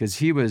 because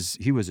he was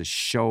a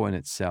show in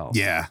itself.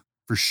 Yeah.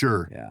 For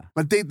sure. Yeah.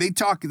 But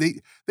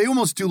they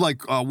almost do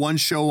like one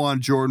show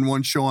on Jordan,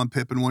 one show on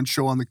Pippen, one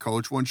show on the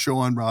coach, one show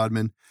on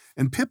Rodman.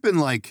 And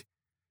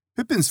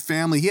Pippen's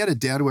family, he had a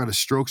dad who had a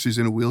stroke, so he's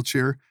in a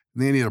wheelchair.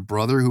 And then he had a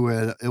brother who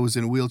was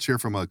in a wheelchair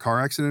from a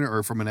car accident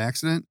or from an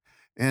accident.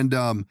 And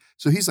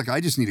so he's like, I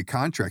just need a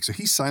contract. So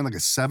he signed like a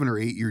 7 or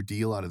 8 year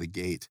deal out of the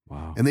gate.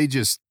 Wow. And they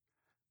just,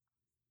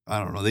 I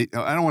don't know.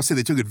 I don't want to say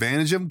they took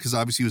advantage of him because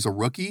obviously he was a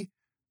rookie,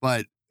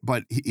 but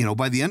by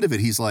the end of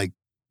it, he's like,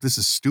 this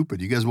is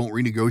stupid. You guys won't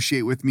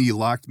renegotiate with me. You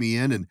locked me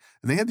in. And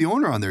they had the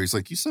owner on there. He's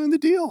like, you signed the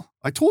deal.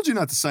 I told you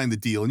not to sign the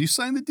deal, and you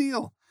signed the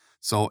deal.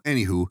 So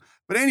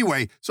but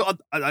anyway, so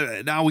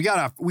now we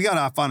got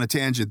off on a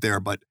tangent there.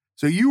 But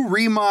so you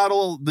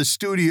remodel the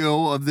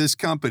studio of this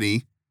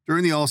company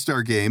during the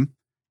All-Star game.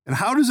 And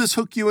how does this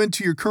hook you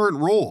into your current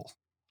role?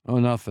 Oh,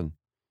 nothing.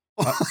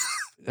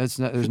 There's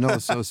no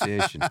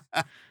association.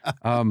 Here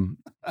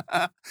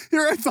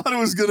I thought it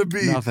was going to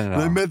be. Nothing at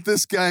all. I met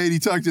this guy and he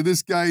talked to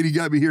this guy and he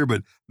got me here,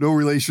 but no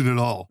relation at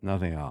all.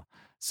 Nothing at all.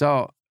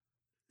 So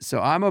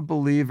I'm a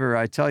believer.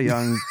 I tell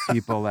young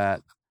people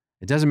that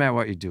it doesn't matter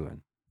what you're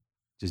doing.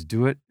 Just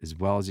do it as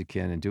well as you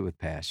can and do it with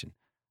passion.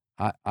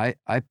 I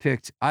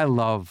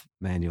love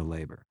manual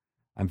labor.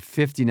 I'm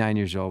 59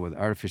 years old with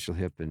artificial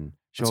hip and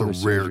shoulder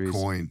That's a rare surgeries,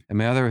 coin. and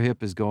my other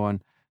hip is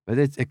going, but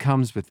it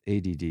comes with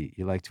ADD.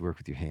 You like to work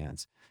with your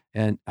hands,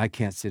 and I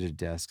can't sit at a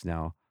desk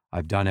now.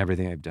 I've done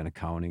everything. I've done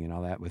accounting and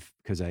all that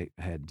because I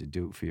had to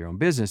do it for your own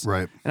business.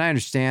 Right. And I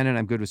understand it.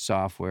 I'm good with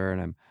software,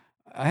 and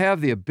I have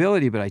the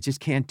ability, but I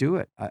just can't do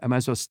it. I might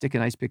as well stick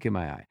an ice pick in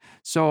my eye.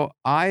 So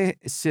I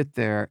sit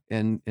there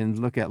and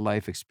look at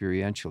life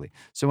experientially.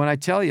 So when I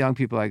tell young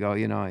people, I go,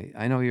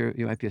 I know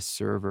you might be a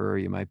server, or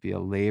you might be a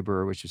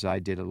laborer, which is I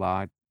did a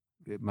lot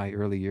in my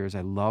early years.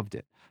 I loved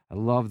it. I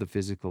loved the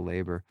physical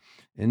labor,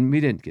 and we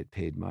didn't get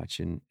paid much.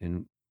 And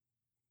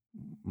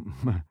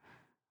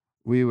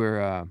we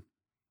were,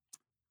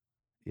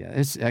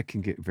 that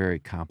can get very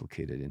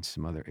complicated in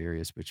some other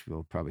areas, which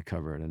we'll probably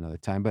cover at another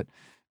time.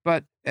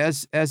 But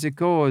as it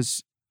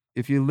goes,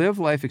 if you live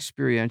life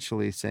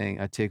experientially,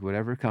 saying I take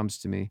whatever comes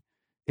to me,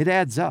 it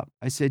adds up.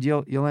 I said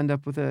you'll end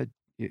up with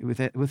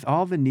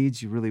all the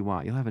needs you really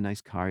want. You'll have a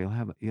nice car. You'll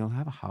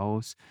have a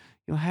house.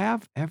 You'll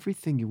have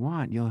everything you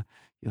want. You'll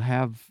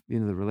have the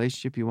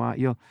relationship you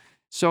want.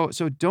 So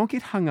don't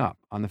get hung up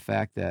on the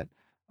fact that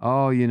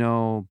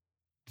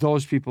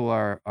those people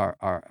are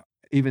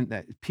even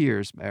that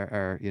peers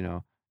are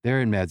they're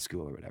in med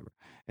school or whatever,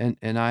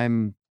 and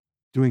I'm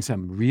doing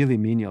some really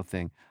menial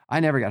thing.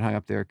 I never got hung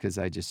up there because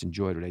I just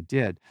enjoyed what I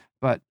did.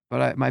 But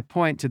my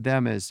point to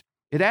them is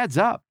it adds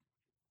up.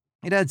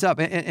 It adds up,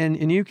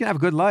 and you can have a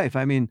good life.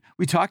 I mean,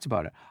 we talked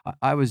about it.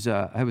 I was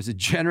a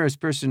generous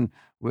person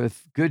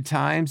with good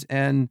times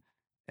and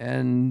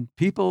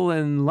people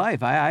in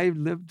life. I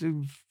lived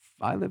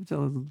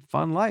a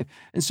fun life,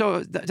 and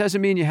so that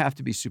doesn't mean you have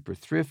to be super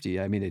thrifty.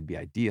 I mean, it'd be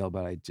ideal,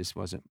 but I just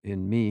wasn't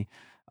in me.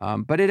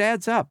 But it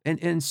adds up,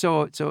 and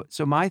so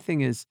my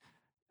thing is.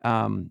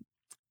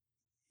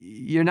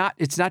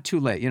 It's not too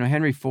late.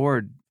 Henry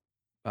Ford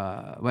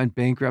went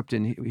bankrupt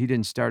and he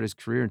didn't start his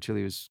career until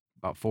he was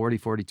about 40,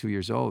 42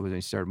 years old when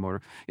he started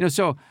motor.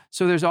 So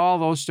there's all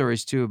those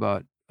stories too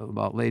about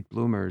late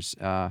bloomers.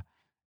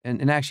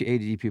 And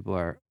actually ADD people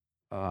are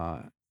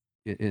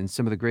in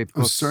some of the great books.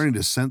 I'm starting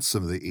to sense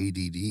some of the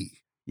ADD.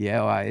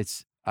 Yeah,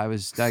 I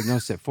was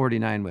diagnosed at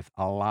 49 with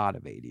a lot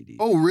of ADD.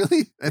 Oh,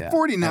 really? At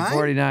 49? At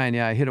 49,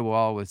 yeah. I hit a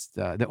wall with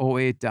the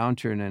 2008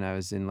 downturn, and I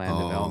was in land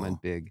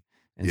development big.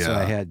 And so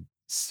I had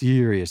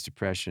serious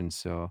depression.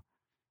 So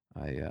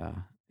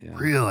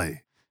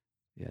Really?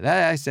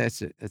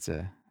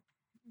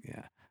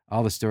 Yeah,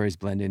 all the stories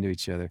blend into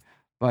each other.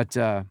 But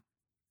a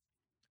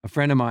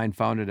friend of mine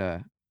founded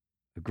a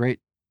great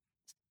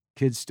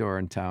kids store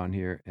in town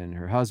here, and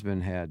her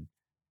husband had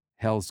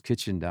Hell's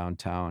Kitchen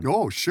downtown.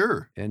 Oh,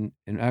 sure. And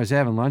I was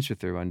having lunch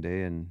with her one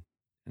day, and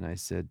I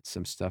said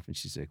some stuff, and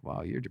she's like,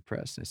 "Wow, you're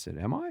depressed." And I said,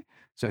 "Am I?"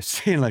 So I was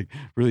saying like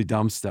really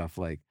dumb stuff,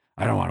 like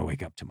I don't want to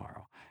wake up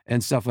tomorrow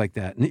and stuff like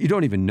that. And you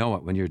don't even know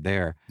it when you're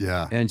there.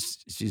 Yeah. And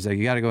she's like,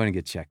 "You got to go in and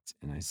get checked."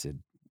 And I said,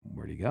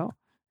 "Where'd he go?"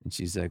 And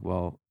she's like,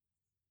 "Well,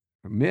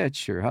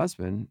 Mitch, her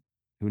husband,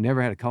 who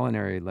never had a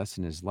culinary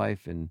lesson in his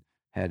life and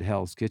had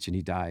Hell's Kitchen,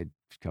 he died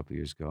a couple of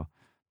years ago,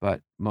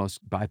 but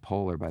most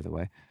bipolar, by the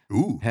way,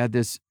 had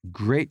this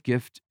great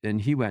gift,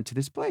 and he went to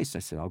this place." I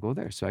said, "I'll go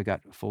there." So I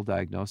got a full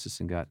diagnosis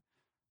and got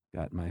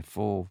my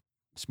full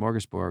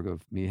smorgasbord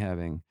of me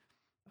having,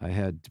 I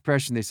had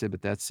depression, they said,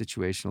 but that's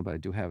situational, but I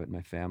do have it in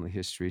my family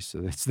history, so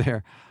that's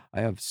there. I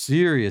have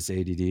serious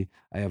ADD,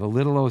 I have a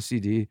little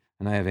OCD,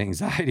 and I have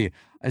anxiety.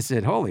 I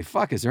said, "Holy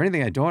fuck, is there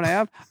anything I don't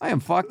have? I am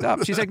fucked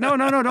up." She's like, no,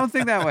 don't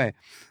think that way.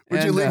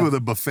 Would you leave with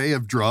a buffet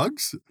of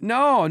drugs?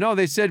 No,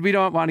 they said, "We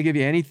don't want to give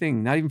you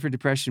anything, not even for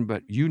depression,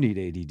 but you need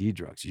ADD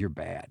drugs. You're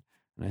bad."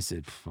 And I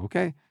said,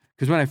 "Okay."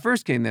 Because when I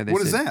first came there, they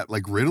What said, is that?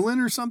 Like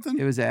Ritalin or something?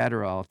 It was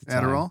Adderall at the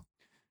time. Adderall?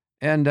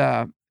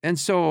 And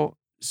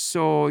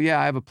so yeah,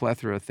 I have a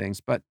plethora of things,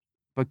 but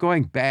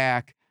going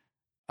back,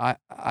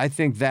 I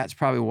think that's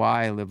probably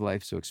why I live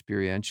life so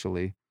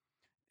experientially.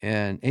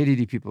 And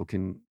ADD people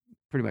can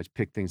pretty much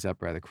pick things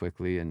up rather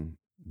quickly, and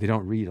they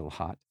don't read a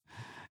lot.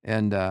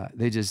 And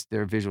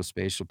they're visual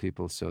spatial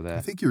people, so that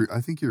I think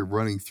you're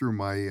running through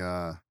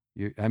my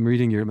I'm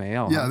reading your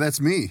mail. Yeah, huh? that's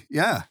me.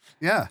 Yeah.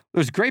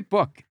 There's a great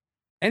book.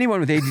 Anyone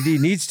with ADD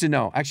needs to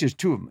know. Actually, there's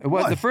two of them.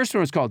 What? The first one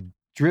was called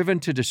Driven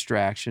to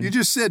Distraction. You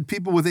just said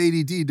people with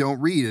ADD don't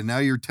read, and now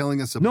you're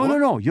telling us a book?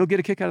 No. You'll get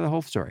a kick out of the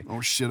whole story.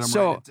 Oh, shit, I'm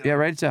So, writing it down. yeah,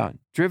 write it down.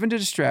 Driven to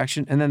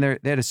Distraction. And then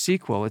they had a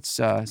sequel. It's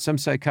some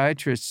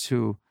psychiatrists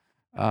who,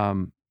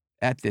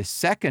 at the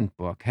second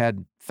book,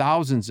 had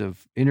thousands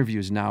of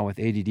interviews now with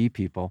ADD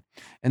people.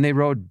 And they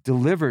wrote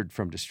Delivered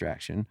from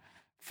Distraction.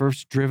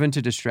 First, Driven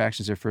to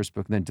Distraction is their first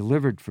book, and then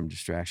Delivered from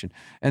Distraction.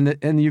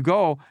 And you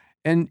go,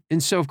 and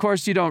so, of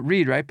course, you don't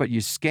read, right? But you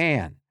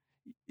scan.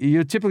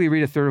 you typically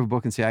read a third of a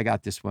book and say, I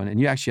got this one. And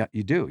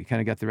you do. You kind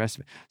of got the rest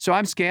of it. So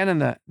I'm scanning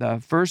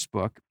the first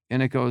book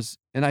and it goes,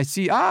 and I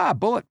see,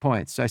 bullet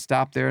points. So I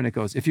stop there and it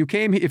goes, if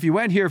you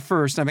went here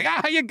first, I'm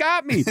like, you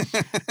got me.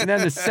 And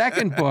then the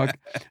second book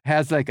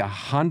has like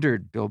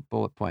 100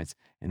 bullet points.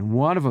 And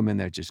one of them in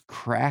there just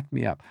cracked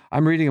me up.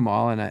 I'm reading them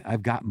all and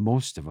I've got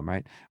most of them,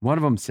 right? One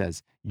of them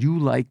says, you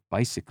like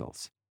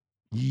bicycles.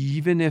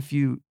 Even if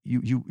you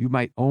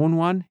might own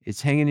one,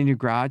 it's hanging in your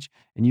garage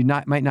and you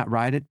might not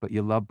ride it, but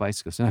you love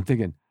bicycles. And I'm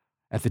thinking,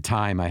 at the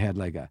time I had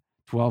like a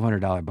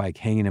 $1,200 bike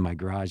hanging in my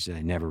garage that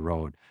I never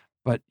rode,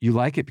 but you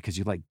like it because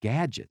you like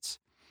gadgets.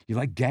 You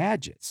like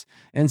gadgets.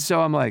 And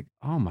so I'm like,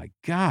 oh my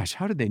gosh,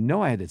 how did they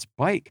know I had this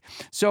bike?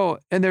 So,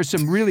 and there's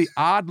some really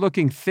odd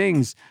looking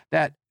things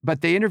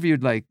but they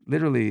interviewed like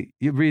literally,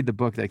 you read the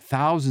book, like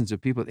thousands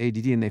of people with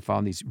ADD and they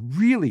found these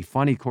really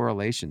funny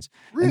correlations.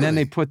 Really? And then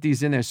they put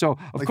these in there. So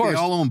of course. They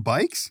all own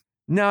bikes?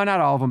 No, not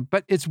all of them,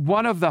 but it's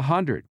one of the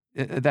 100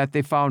 that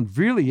they found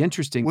really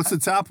interesting. What's the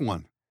top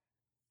one?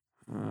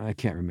 I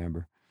can't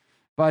remember,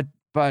 but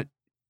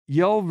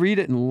you'll read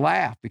it and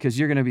laugh because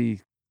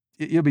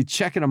you'll be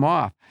checking them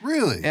off.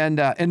 Really? And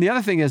the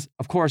other thing is,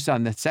 of course,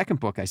 on the second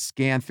book, I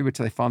scanned through it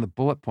till I found the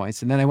bullet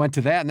points. And then I went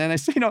to that. And then I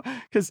said,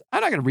 because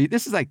I'm not going to read,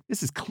 this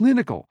is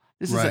clinical.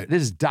 This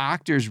is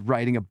doctors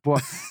writing a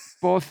book,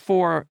 both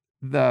for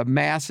the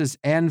masses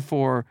and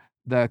for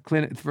the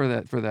clinic, for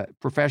the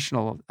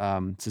professional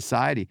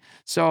society.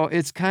 So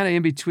it's kind of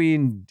in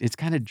between. It's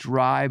kind of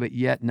dry, but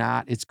yet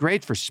not. It's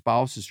great for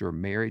spouses who are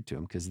married to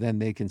him because then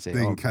they can say,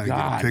 "Oh God, get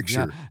a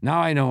picture."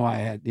 Now I know I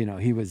had,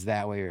 he was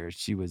that way or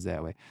she was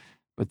that way."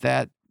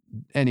 But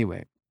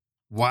anyway.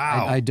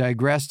 Wow. I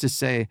digress to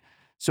say,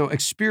 so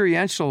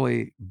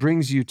experientially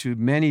brings you to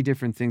many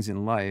different things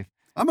in life.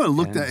 I'm going to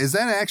look that. Is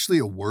that actually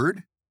a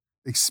word?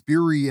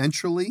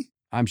 Experientially?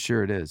 I'm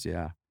sure it is.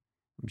 Yeah.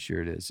 I'm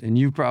sure it is. And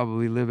you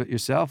probably live it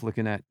yourself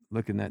looking at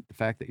the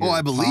fact that you're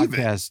I believe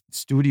podcast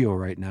studio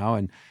right now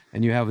and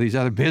you have these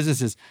other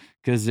businesses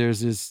because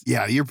there's this.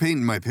 Yeah, you're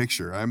painting my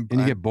picture.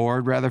 You get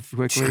bored rather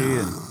quickly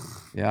and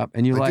yeah.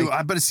 And you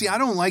but see, I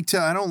don't like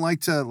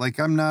to, like,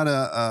 I'm not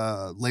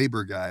a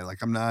labor guy. Like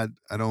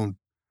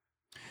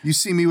you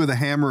see me with a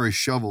hammer or a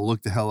shovel,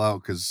 look the hell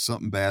out because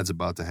something bad's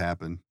about to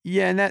happen.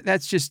 Yeah. And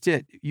that's just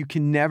it. You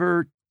can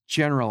never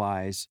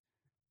generalize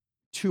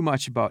too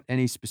much about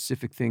any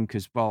specific thing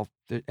because,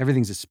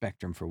 everything's a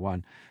spectrum for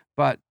one,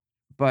 but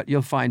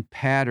you'll find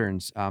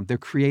patterns. They're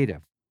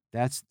creative.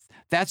 That's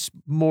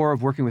more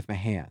of working with my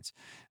hands,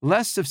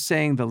 less of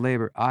saying the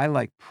labor. I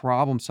like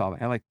problem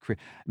solving. I like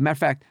matter of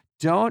fact,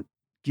 don't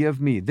give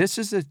me. This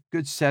is a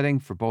good setting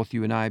for both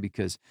you and I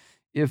because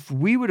if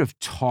we would have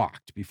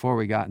talked before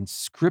we got and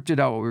scripted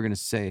out what we were going to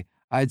say,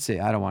 I'd say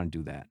I don't want to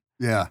do that.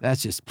 Yeah,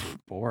 that's just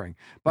boring.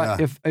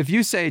 But if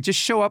you say just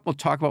show up, we'll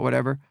talk about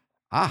whatever.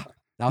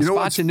 Now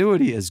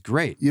spontaneity is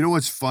great. You know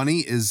what's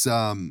funny is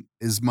one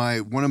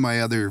of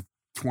my other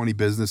 20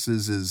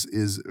 businesses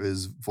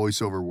is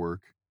voiceover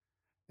work,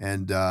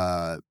 and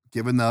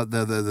given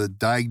the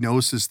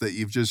diagnosis that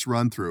you've just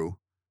run through,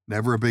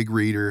 never a big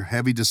reader,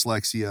 heavy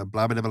dyslexia,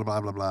 blah blah blah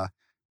blah blah blah,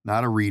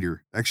 not a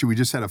reader. Actually, we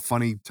just had a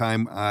funny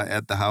time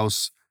at the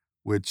house,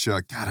 which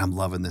God, I'm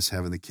loving this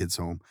having the kids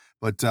home,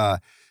 but that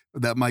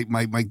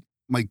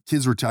my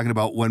kids were talking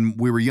about when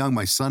we were young.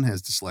 My son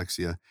has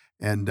dyslexia.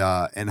 And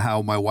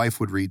how my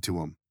wife would read to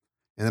him.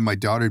 And then my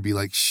daughter would be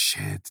like,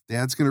 shit,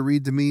 Dad's going to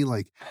read to me.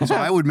 Like, so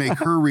I would make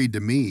her read to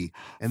me.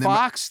 And then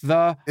house.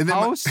 And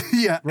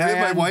then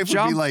my wife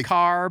would be like,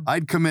 carb.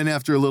 I'd come in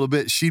after a little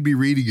bit. She'd be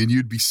reading and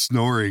you'd be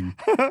snoring.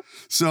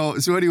 So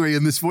anyway,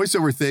 in this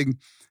voiceover thing,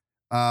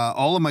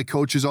 all of my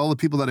coaches, all the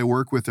people that I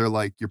work with are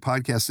like, your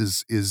podcast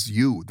is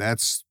you.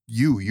 That's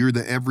you. You're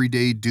the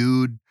everyday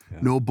dude. Yeah.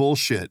 No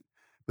bullshit.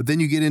 But then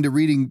you get into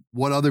reading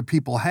what other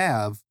people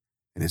have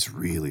and it's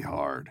really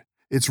hard.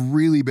 It's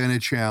really been a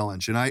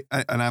challenge, and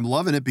I'm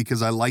loving it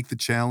because I like the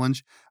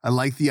challenge. I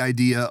like the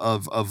idea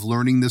of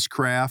learning this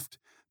craft,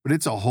 but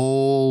it's a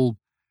whole.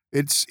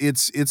 It's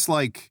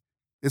like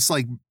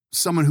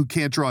someone who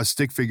can't draw a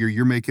stick figure.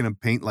 You're making them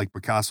paint like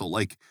Picasso.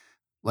 Like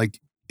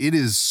it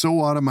is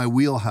so out of my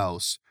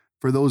wheelhouse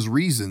for those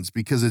reasons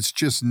because it's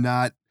just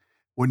not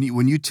when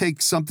you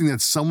take something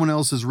that someone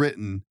else has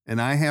written and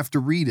I have to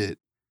read it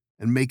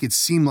and make it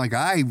seem like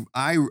I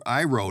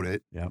wrote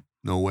it. Yep.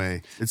 No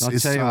way. I'll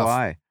tell you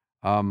why.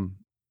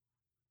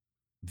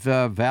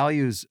 The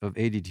values of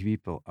ADD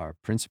people are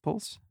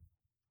principles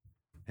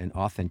and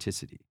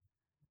authenticity.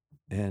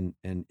 And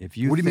if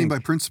you what do you mean by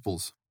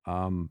principles?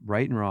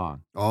 Right and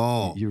wrong.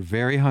 Oh, you're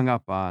very hung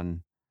up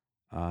on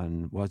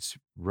what's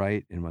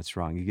right and what's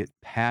wrong. You get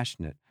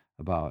passionate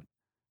about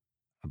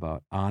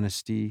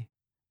honesty,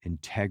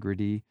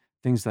 integrity,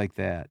 things like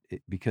that,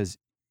 because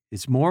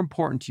it's more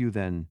important to you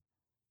than,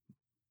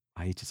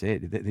 I hate to say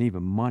it, than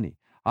even money.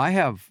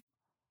 I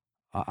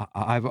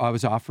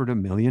was offered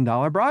 $1 million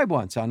bribe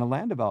once on a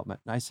land development.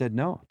 And I said,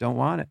 no, don't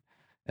want it.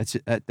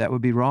 That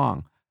would be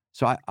wrong.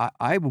 So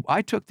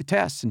I took the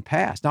tests and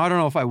passed. Now I don't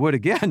know if I would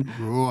again,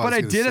 but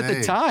I did at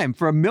the time.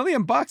 For $1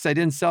 million, I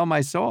didn't sell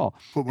my soul.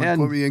 Put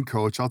me in,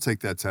 coach. I'll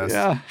take that test.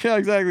 Yeah,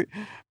 exactly.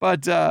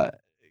 But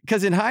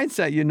because in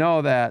hindsight, you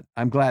know that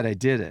I'm glad I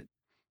did it.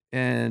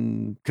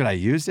 And could I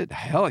use it?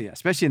 Hell yeah.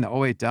 Especially in the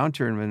 2008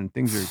 downturn when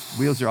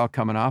wheels are all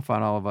coming off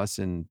on all of us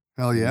in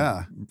hell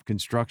yeah,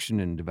 construction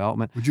and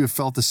development. Would you have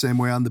felt the same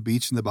way on the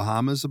beach in the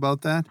Bahamas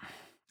about that?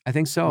 I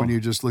think so. When you're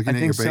just looking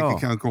at your bank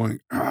account going,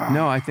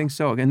 no, I think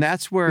so. And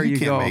that's where you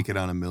can't make it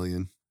on $1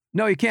 million.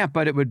 No, you can't,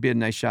 but it would be a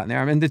nice shot in the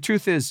arm. And the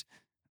truth is,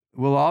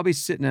 we'll all be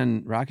sitting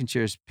in rocking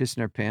chairs, pissing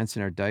our pants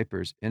in our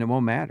diapers, and it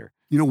won't matter.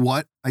 You know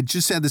what? I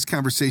just had this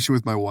conversation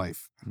with my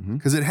wife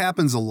because it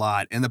happens a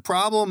lot. And the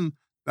problem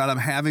that I'm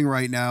having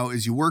right now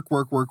is you work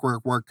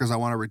because I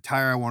want to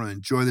retire. I want to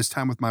enjoy this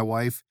time with my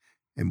wife.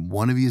 And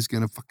one of you is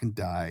going to fucking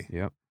die.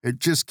 Yep. It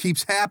just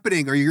keeps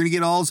happening. Or you're going to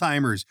get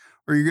Alzheimer's.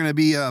 Or you're going to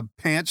be a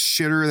pants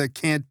shitter that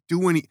can't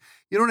do any.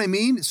 You know what I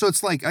mean? So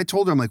it's like, I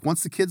told her, I'm like,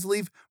 once the kids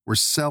leave, we're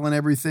selling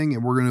everything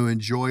and we're going to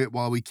enjoy it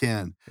while we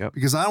can. Yep.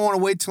 Because I don't want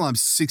to wait till I'm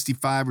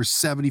 65 or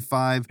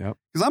 75 because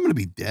I'm going to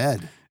be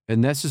dead.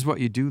 And this is what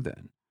you do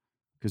then.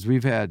 Because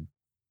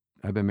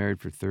I've been married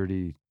for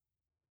 30,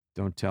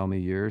 don't tell me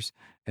years.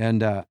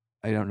 And I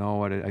don't know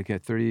what I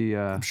get 30.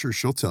 I'm sure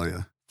she'll tell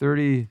you.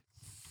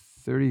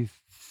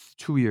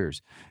 32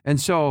 years. And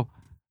so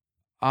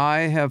I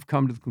have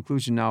come to the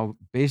conclusion now,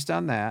 based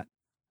on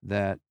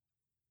that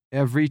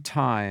every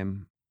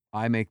time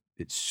I make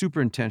it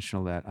super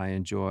intentional that I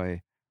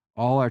enjoy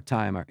all our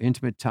time, our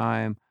intimate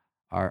time,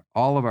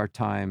 all of our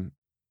time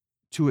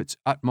to its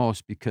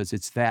utmost because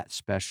it's that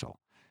special.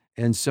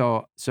 And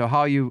so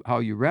how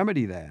you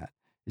remedy that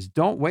is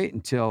don't wait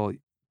until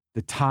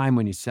the time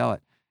when you sell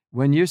it.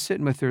 When you're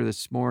sitting with her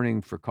this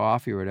morning for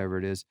coffee or whatever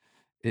it is,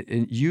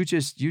 and you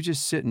just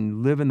sit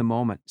and live in the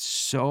moment.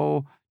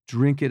 So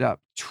drink it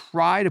up.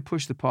 Try to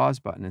push the pause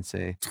button and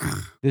say,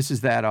 "This is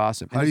that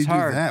awesome." And how do you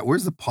do that?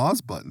 Where's the pause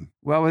button?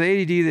 Well, with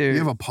ADD, you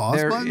have a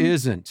pause button? There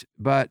isn't,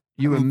 but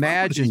you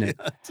imagine it.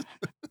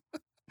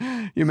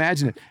 You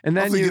imagine it, and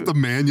then you get the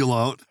manual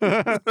out.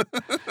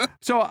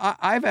 So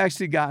I've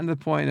actually gotten to the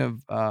point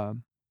of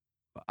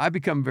I've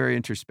become very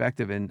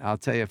introspective, and I'll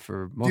tell you,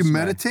 for most. Do you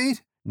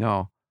meditate?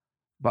 No,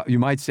 but you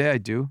might say I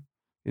do.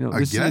 You know, I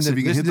guess if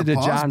you can hit the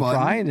pause John button.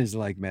 Prine is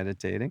like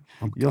meditating.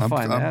 You'll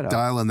find that I'm out.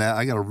 dialing that.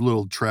 I got a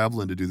little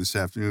traveling to do this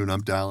afternoon.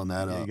 I'm dialing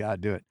that up. You got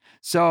to do it.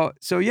 So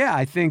yeah,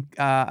 I think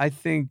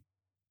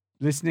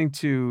listening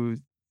to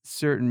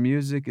certain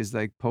music is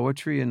like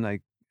poetry, and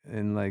like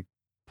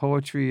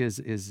poetry is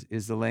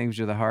the language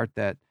of the heart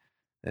that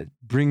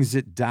brings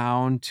it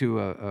down to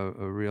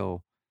a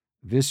real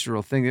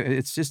visceral thing.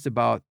 It's just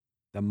about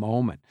the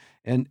moment,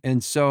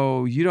 and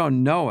so you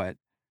don't know it.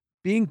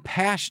 Being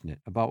passionate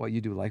about what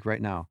you do, like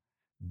right now,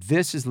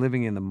 this is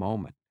living in the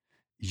moment.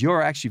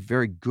 You're actually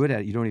very good at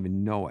it. You don't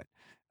even know it.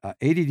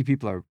 ADD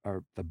people are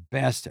the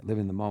best at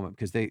living in the moment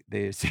because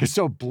they're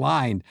so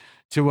blind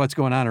to what's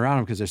going on around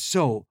them because they're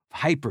so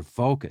hyper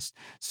focused.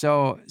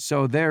 So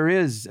there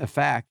is a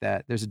fact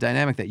that there's a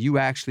dynamic that you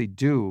actually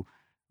do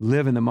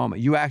live in the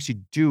moment. You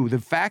actually do.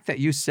 The fact that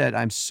you said,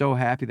 "I'm so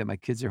happy that my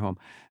kids are home,"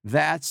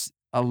 that's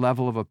a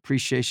level of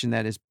appreciation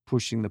that is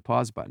pushing the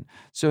pause button.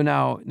 So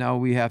now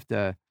we have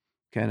to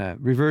kind of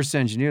reverse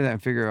engineer that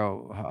and figure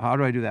out, how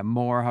do I do that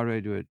more? How do I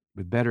do it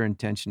with better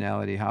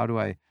intentionality? How do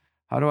I,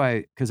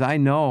 because I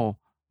know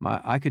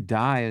I could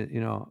die, you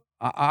know,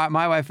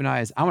 my wife and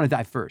I want to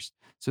die first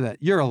so that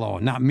you're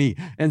alone, not me.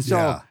 And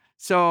so,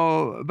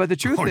 but the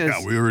truth is,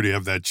 yeah, we already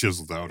have that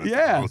chiseled out. At the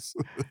house.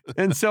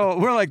 And so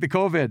we're like the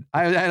COVID.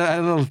 I had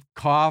a little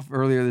cough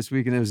earlier this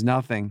week and it was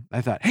nothing.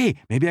 I thought, hey,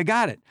 maybe I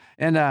got it.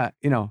 And,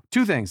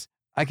 two things.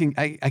 I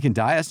can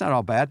die. That's not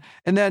all bad.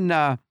 And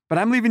then, but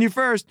I'm leaving you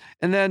first.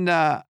 And then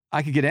I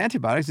could get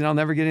antibiotics and I'll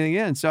never get anything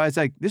in. So it's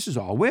like, this is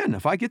all win.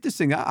 If I get this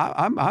thing,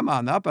 I'm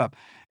on the up.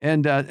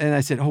 And I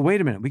said, oh,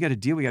 wait a minute. We got a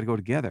deal. We got to go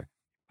together.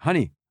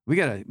 Honey, we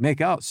got to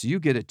make out. So you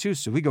get it too.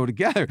 So we go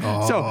together.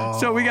 Oh.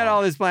 So we got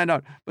all this planned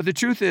out. But the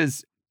truth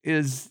is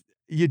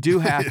you do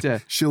have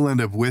to. She'll end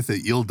up with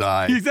it. You'll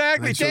die.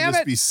 Exactly. She'll Damn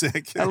just it. be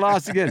sick. I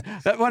lost again.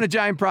 That one of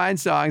Giant Prine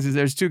songs is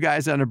there's two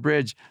guys on a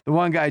bridge. The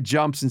one guy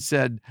jumps and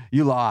said,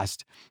 "You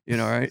lost." You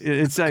know, right?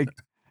 It's like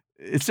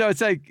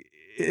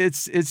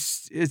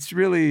it's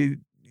really,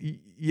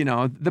 you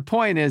know, the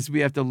point is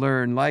we have to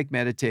learn, like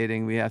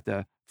meditating, we have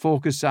to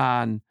focus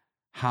on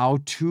how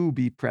to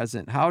be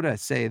present, how to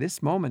say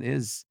this moment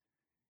is,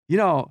 you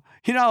know,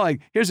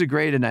 like here's a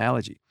great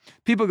analogy.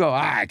 People go,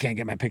 I can't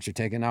get my picture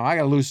taken now. I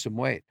got to lose some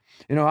weight.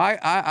 You know,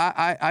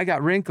 I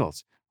got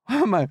wrinkles.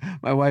 My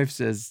wife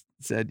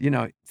said, you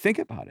know, think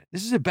about it.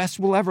 This is the best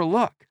we'll ever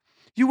look.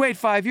 You wait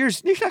 5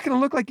 years, you're not going to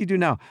look like you do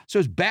now. So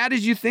as bad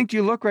as you think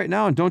you look right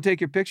now and don't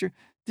take your picture,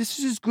 this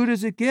is as good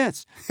as it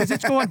gets because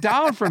it's going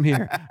down from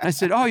here. And I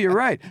said, oh, you're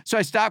right. So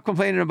I stopped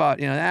complaining about,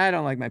 you know, I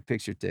don't like my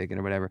picture taken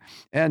or whatever.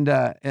 And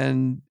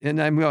I'm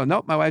going,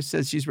 nope, my wife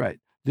says she's right.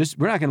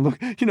 We're not going to look,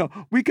 you know,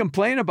 we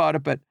complain about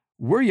it, but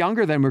we're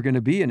younger than we're going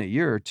to be in a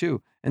year or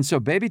two. And so,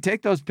 baby,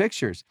 take those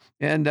pictures.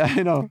 And,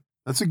 you know,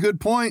 That's a good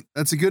point.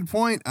 That's a good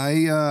point.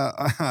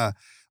 I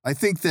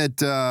think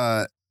that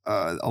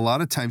a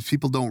lot of times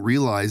people don't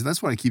realize.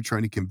 That's what I keep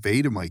trying to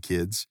convey to my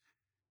kids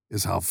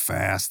is how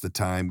fast the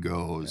time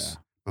goes.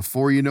 Yeah.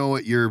 Before you know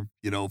it, you're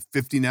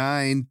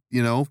 59.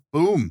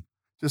 Boom,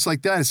 just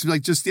like that. It's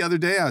like just the other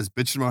day I was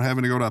bitching about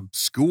having to go to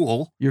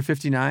school. You're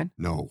 59?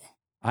 No,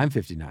 I'm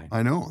 59.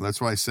 I know.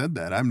 That's why I said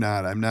that. I'm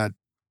not.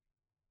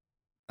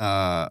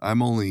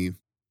 I'm only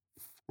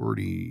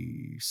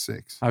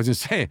 46. I was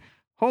just saying,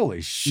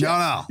 holy shit.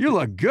 No. You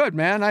look good,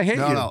 man. I hate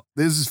you. No.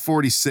 This is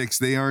 46.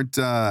 They aren't,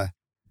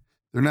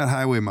 they're not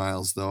highway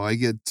miles though. I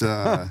get,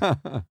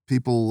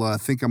 people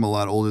think I'm a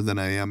lot older than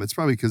I am. It's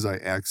probably because I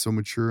act so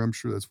mature. I'm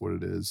sure that's what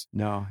it is.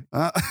 No.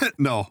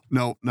 No,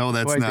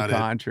 that's Quite not the it.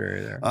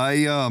 contrary there.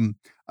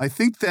 I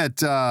think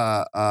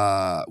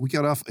that, we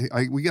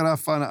got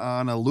off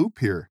on a loop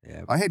here.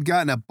 Yeah. I had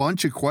gotten a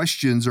bunch of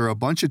questions or a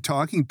bunch of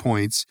talking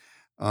points,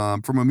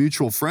 from a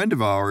mutual friend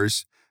of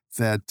ours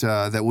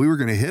that we were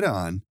going to hit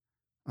on.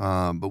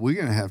 But we're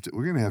gonna have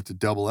to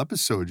double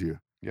episode you.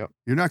 Yep.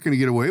 You're not gonna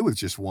get away with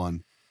just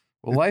one.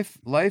 Well,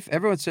 life.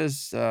 Everyone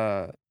says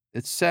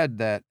it's said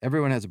that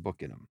everyone has a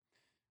book in them,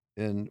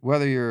 and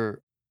whether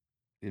you're,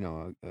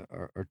 a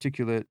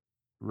articulate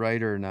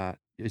writer or not,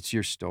 it's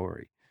your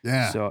story.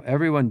 Yeah. So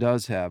everyone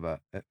does have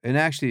and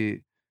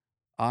actually,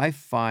 I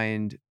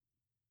find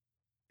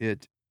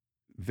it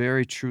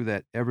very true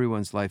that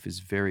everyone's life is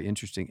very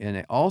interesting, and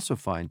I also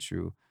find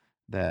true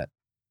that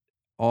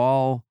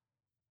all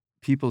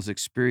people's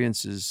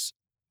experiences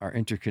are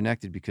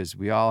interconnected because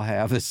we all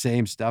have the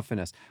same stuff in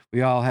us.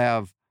 We all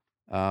have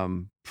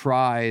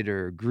pride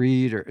or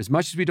greed, or as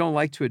much as we don't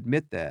like to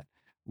admit that,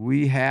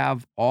 we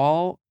have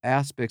all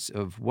aspects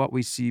of what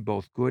we see,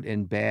 both good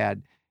and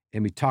bad,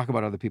 and we talk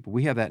about other people.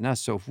 We have that in us.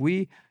 So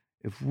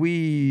if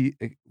we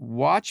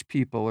watch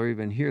people or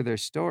even hear their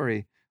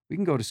story, we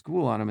can go to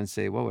school on them and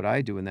say, what would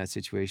I do in that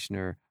situation?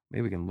 Or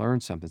maybe we can learn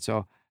something.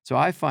 So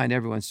I find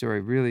everyone's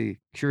story really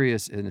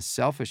curious in a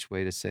selfish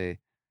way to say,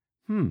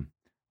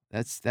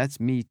 that's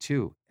me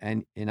too.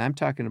 And I'm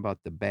talking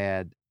about the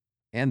bad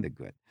and the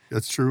good.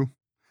 That's true.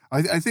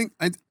 I think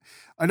I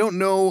don't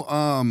know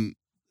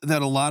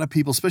that a lot of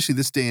people, especially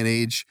this day and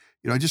age,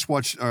 I just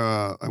watched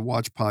I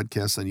watch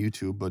podcasts on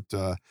YouTube, but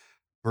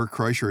Bert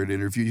Kreischer had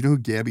interviewed. You know who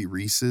Gabby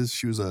Reese is?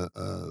 She was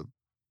a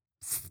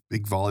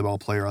big volleyball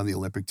player on the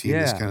Olympic team,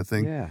 this kind of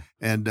thing. Yeah.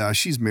 And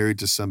she's married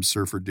to some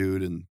surfer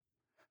dude, and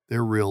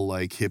they're real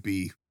like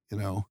hippie,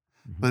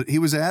 Mm-hmm. But he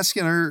was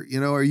asking her,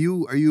 are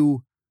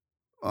you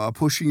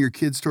pushing your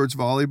kids towards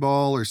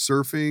volleyball or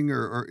surfing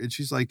or and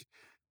she's like,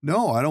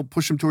 no, I don't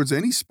push them towards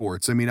any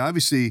sports. I mean,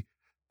 obviously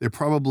they're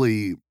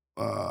probably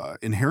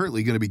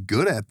inherently going to be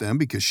good at them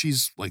because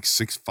she's like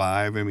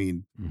 6'5". I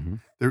mean,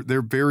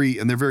 they're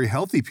very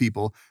healthy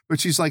people, but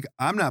she's like,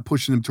 I'm not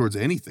pushing them towards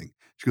anything.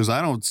 She goes,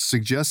 I don't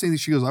suggest anything.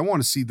 She goes, I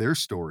want to see their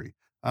story.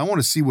 I want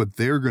to see what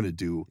they're going to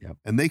do,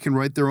 and they can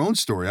write their own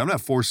story. I'm not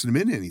forcing them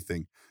into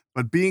anything,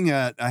 but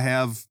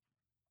I've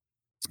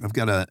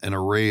got an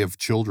array of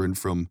children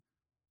from,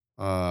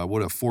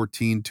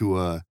 14 to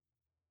God,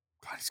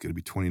 he's going to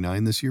be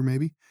 29 this year,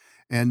 maybe.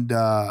 And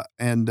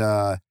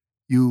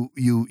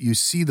you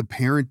see the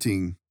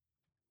parenting,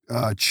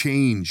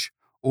 change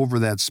over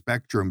that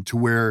spectrum to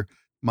where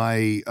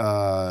my,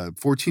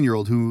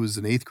 14-year-old, who is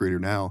an 8th grader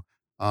now,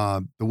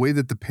 the way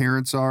that the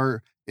parents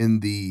are in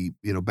the,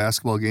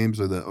 basketball games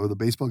or the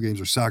baseball games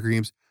or soccer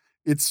games,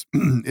 it's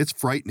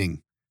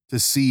frightening to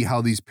see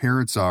how these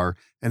parents are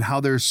and how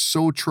they're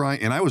so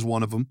trying. And I was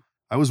one of them.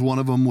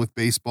 With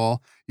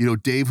baseball.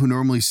 Dave, who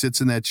normally sits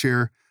in that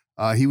chair,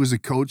 he was a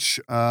coach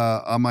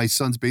on my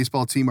son's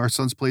baseball team. Our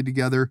sons played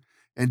together,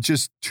 and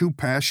just two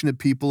passionate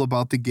people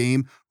about the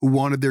game who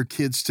wanted their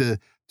kids to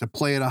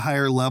play at a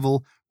higher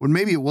level when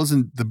maybe it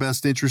wasn't the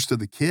best interest of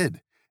the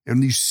kid.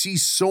 And you see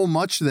so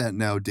much of that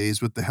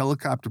nowadays with the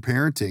helicopter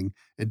parenting.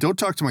 And don't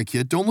talk to my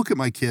kid. Don't look at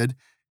my kid.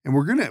 And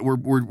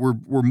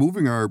we're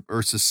moving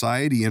our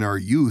society and our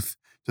youth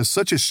to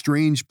such a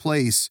strange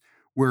place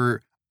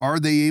where are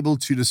they able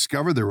to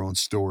discover their own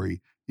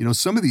story?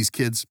 Some of these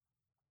kids,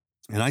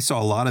 and I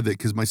saw a lot of it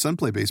because my son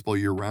played baseball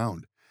year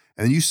round.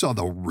 And you saw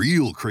the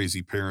real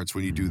crazy parents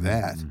when you do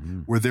that,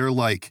 where they're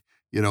like,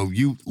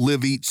 you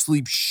live, eat,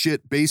 sleep,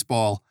 shit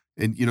baseball,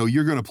 and,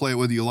 you're going to play it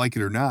whether you like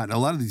it or not. And a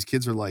lot of these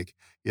kids are like,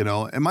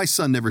 and my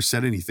son never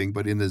said anything,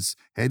 but in his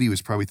head, he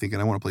was probably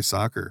thinking, I want to play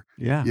soccer.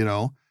 Yeah.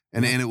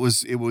 And it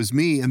was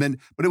me. And then,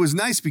 but it was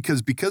nice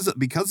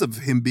because of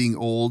him being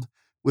old.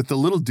 With the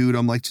little dude,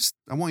 I'm like,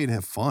 I want you to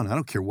have fun. I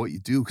don't care what you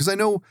do. Because I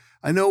know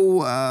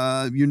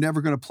you're never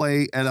going to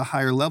play at a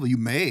higher level. You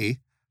may,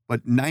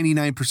 but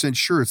 99%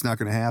 sure it's not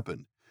going to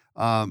happen.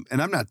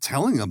 And I'm not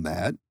telling them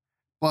that,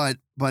 but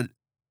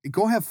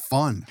go have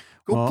fun.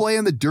 Go play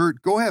in the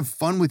dirt. Go have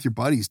fun with your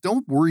buddies.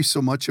 Don't worry so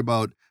much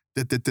about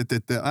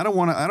that. I don't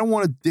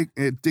want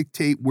to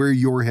dictate where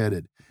you're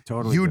headed.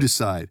 Totally. You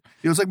decide.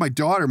 It's like my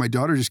daughter. My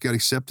daughter just got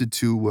accepted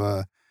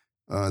to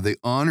the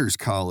honors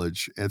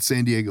college at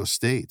San Diego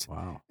State.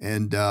 Wow.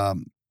 And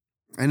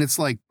it's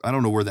like, I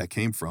don't know where that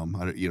came from.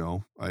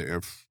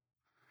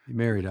 You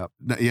married up.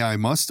 Yeah, I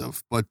must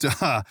have. But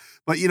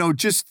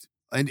just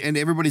and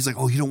everybody's like,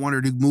 oh, you don't want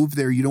her to move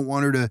there. You don't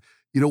want her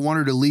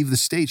to leave the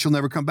state. She'll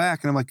never come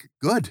back. And I'm like,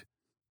 good.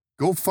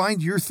 Go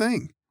find your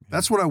thing.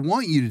 That's what I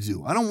want you to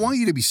do. I don't want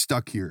you to be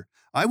stuck here.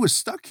 I was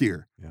stuck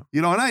here. Yeah.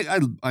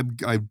 And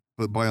I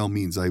but by all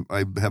means, I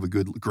have a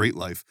great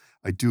life.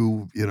 I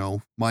do,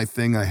 my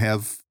thing. I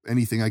have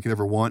anything I could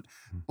ever want,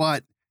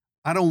 but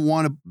I don't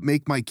want to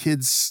make my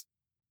kids,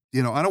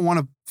 I don't want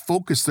to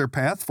focus their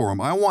path for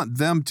them. I want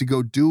them to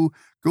go do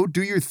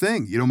your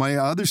thing. My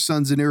other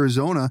son's in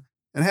Arizona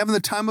and having the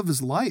time of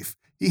his life.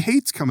 He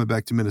hates coming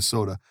back to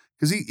Minnesota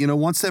because he,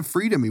 wants that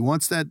freedom. He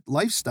wants that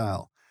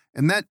lifestyle.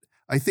 And that,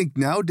 I think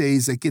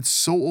nowadays that gets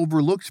so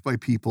overlooked by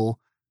people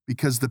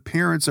because the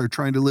parents are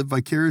trying to live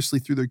vicariously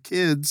through their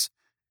kids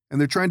and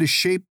they're trying to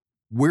shape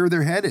where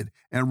they're headed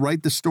and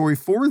write the story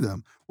for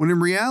them. When in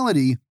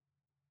reality,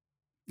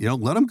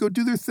 let them go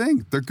do their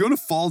thing. They're going to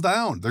fall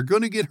down. They're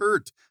going to get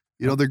hurt.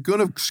 They're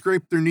going to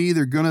scrape their knee.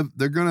 They're going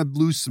to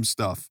lose some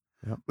stuff.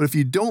 Yep. But if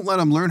you don't let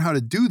them learn how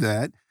to do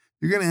that,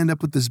 you're going to end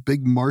up with this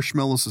big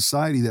marshmallow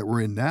society that we're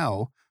in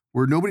now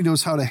where nobody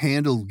knows how to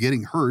handle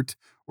getting hurt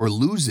or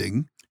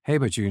losing. Hey,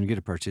 but you're going to get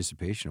a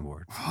participation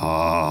award.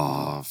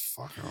 Oh,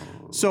 fuck.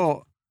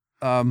 So,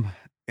 a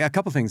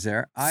couple things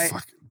there. I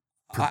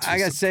got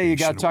to say, you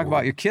got to talk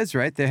about your kids,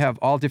 right? They have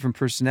all different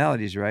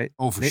personalities, right?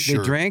 Oh, for sure.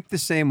 They drank the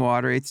same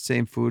water, ate the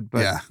same food,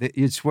 but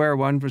you'd swear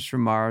one was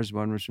from Mars,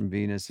 one was from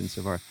Venus, and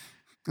so forth.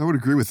 I would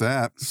agree with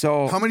that.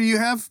 So, how many do you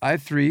have? I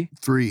have 3.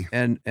 3.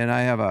 And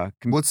I have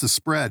what's the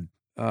spread?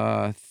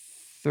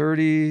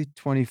 30,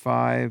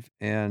 25,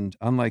 and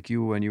unlike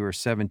you when you were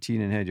 17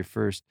 and had your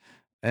first,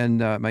 and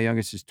my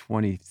youngest is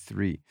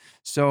 23.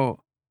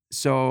 So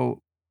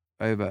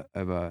I have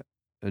a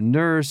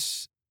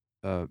nurse,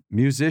 a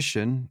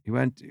musician. He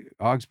went to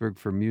Augsburg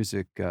for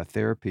music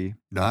therapy.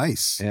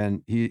 Nice.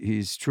 And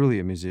he's truly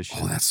a musician.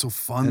 Oh, that's so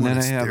fun. And when then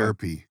it's I have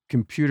therapy. A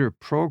computer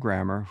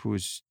programmer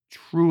who's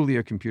truly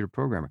a computer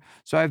programmer.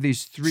 So I have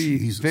these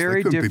 3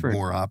 very different. Be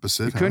more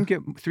opposite. You couldn't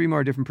get 3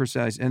 more different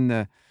personalities,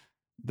 and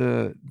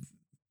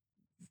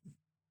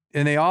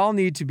and they all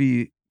need to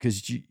be,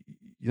 because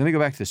let me go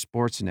back to the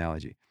sports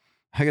analogy.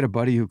 I got a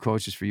buddy who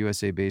coaches for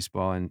USA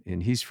Baseball,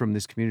 and he's from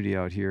this community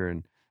out here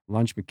in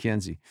Lunch,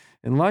 McKenzie.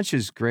 And Lunch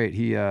is great.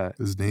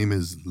 His name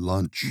is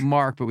Lunch.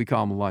 Mark, but we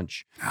call him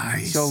Lunch.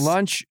 Nice. So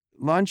Lunch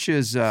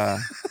is,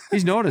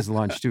 he's known as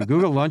Lunch too.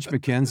 Google Lunch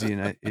McKenzie,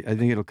 and I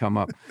think it'll come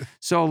up.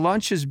 So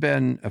Lunch has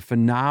been a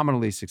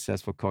phenomenally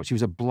successful coach. He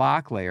was a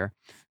block layer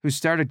who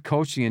started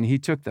coaching, and he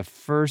took the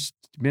first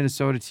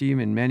Minnesota team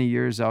in many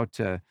years out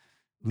to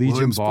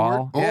Legion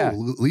Ball. Oh, yeah.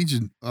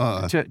 Legion.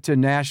 To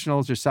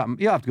nationals or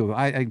something. You'll have to go.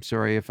 I'm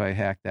sorry if I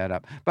hacked that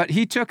up. But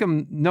he took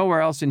him nowhere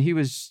else, and he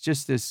was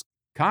just this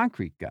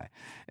concrete guy.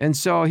 And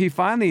so he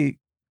finally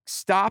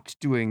stopped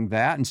doing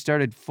that and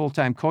started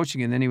full-time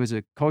coaching, and then he was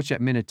a coach at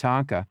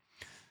Minnetonka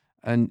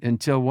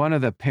until one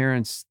of the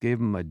parents gave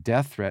him a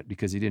death threat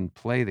because he didn't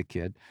play the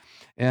kid.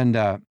 And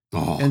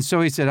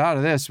so he said, out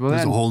of this,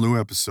 there's a whole new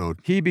episode.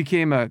 He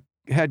became a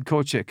head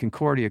coach at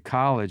Concordia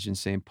College in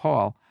St.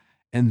 Paul.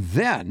 And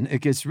then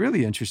it gets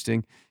really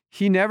interesting.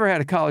 He never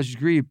had a college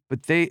degree,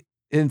 but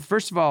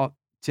first of all,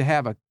 to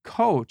have a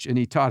coach, and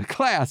he taught a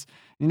class,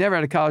 he never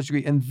had a college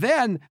degree. And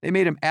then they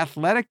made him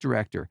athletic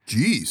director.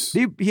 Jeez.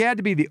 He had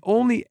to be the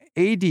only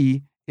AD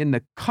in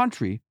the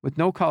country with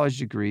no college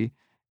degree.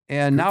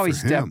 And now he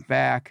stepped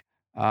back.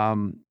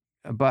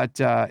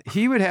 But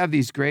he would have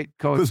these great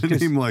coaches. With a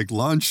name like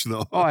Lunch,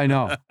 though. Oh, I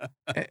know.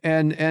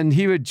 And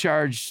he would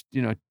charge,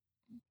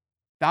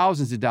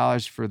 thousands of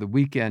dollars for the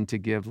weekend to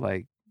give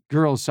like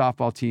girls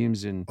softball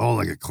teams and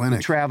like a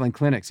clinic, traveling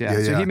clinics.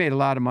 Yeah. So he made a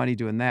lot of money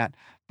doing that.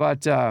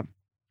 But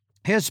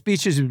his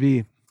speeches would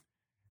be,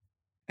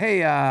 hey,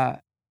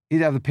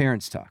 he'd have the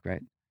parents talk,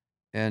 right?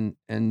 And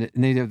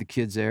they'd have the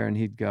kids there, and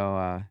he'd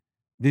go,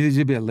 these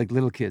would be like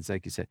little kids,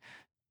 like you said,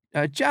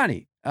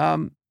 Johnny,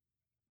 how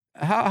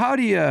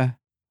do you,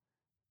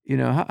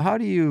 how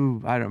do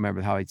you, I don't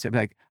remember how he'd say,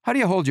 like, how do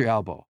you hold your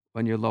elbow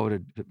when you're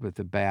loaded with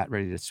the bat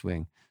ready to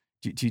swing?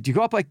 Do you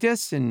go up like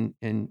this? And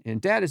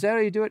Dad, is that how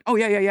you do it? Oh,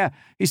 yeah.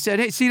 He said,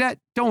 hey, see that?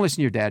 Don't listen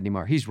to your dad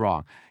anymore. He's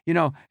wrong.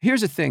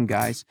 Here's the thing,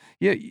 guys.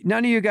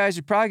 None of you guys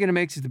are probably going to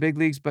make it to the big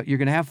leagues, but you're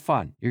going to have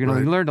fun. You're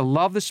going to learn to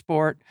love the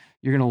sport.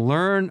 You're going to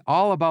learn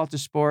all about the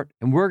sport,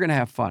 and we're going to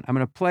have fun. I'm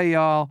going to play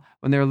y'all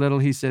when they're little.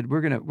 He said,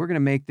 we're going to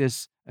make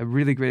this a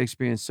really great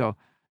experience.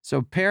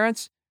 So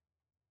parents,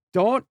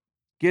 don't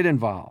get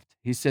involved.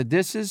 He said,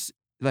 this is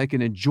like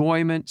an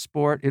enjoyment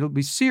sport. It'll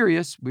be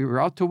serious. We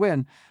were out to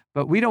win,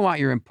 but we don't want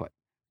your input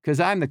because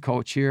I'm the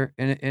coach here.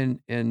 And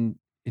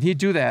he'd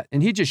do that,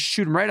 and he'd just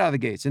shoot them right out of the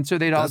gates. And so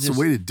they'd all just the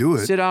way to do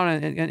it. Sit down,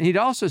 and he'd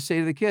also say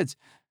to the kids,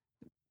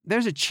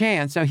 there's a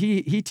chance. Now,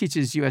 he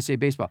teaches USA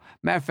Baseball.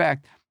 Matter of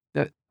fact,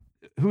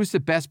 who's the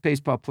best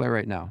baseball player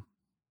right now?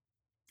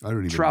 I don't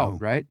even know.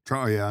 Trout, right?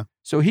 Trout, yeah.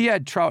 So he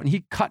had Trout, and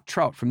he cut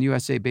Trout from the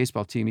USA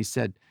Baseball team. He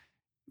said,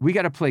 we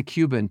got to play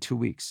Cuba in 2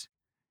 weeks.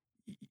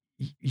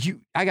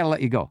 I got to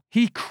let you go.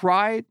 He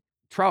cried.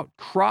 Trout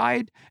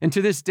cried. And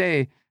to this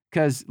day,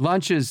 because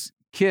Lunch is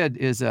kid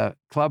is a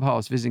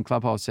visiting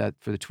clubhouse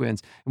for the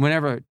Twins. And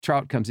whenever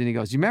Trout comes in, he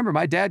goes, "You remember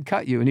my dad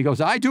cut you?" And he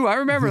goes, "I do. I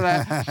remember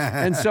that."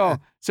 And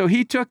so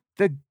he took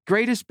the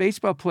greatest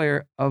baseball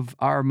player of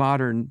our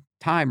modern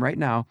time right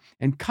now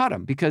and cut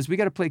him because we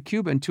got to play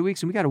Cuba in 2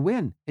 weeks and we got to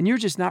win. And you're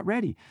just not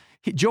ready.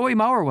 Joey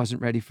Mauer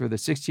wasn't ready for the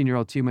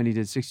 16-year-old team when he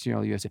did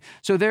 16-year-old USA.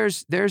 So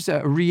there's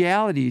a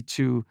reality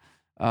to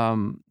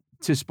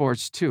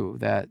sports too.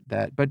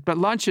 But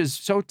Lunch is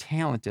so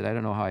talented. I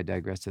don't know how I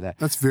digress to that.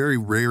 That's very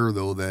rare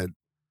though. That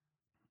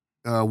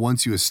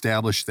once you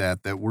establish that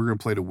we're going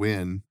to play to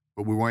win,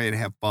 but we want you to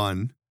have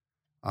fun.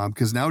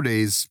 Because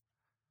nowadays,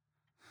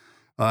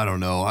 I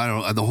don't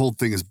know. The whole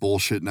thing is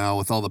bullshit now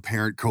with all the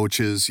parent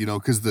coaches,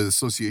 because the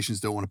associations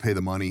don't want to pay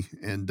the money,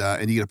 and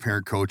you get a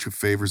parent coach who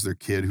favors their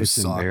kid who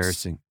sucks.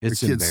 Embarrassing. It's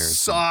their kid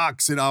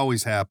sucks. It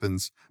always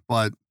happens,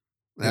 but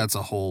that's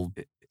a whole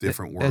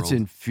different world. That's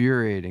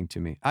infuriating to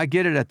me. I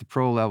get it at the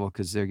pro level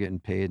because they're getting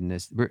paid, and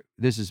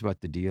this is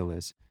what the deal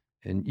is,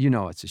 and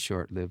it's a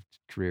short-lived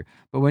career.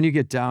 But when you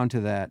get down to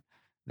that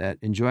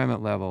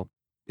enjoyment level,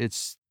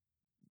 it's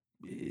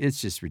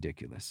just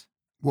ridiculous.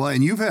 Well,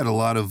 and you've had a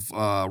lot of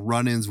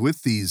run-ins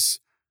with these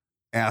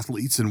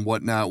athletes and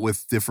whatnot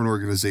with different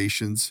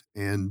organizations,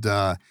 and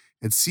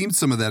it seems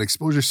some of that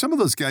exposure. Some of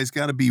those guys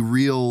got to be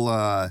real.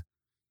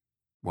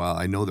 Well,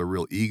 I know they're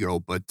real ego,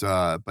 but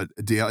have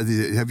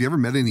you ever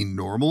met any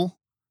normal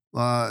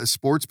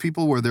sports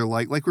people where they're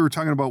like we were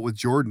talking about with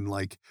Jordan,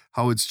 like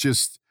how it's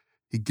just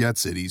he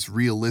gets it. He's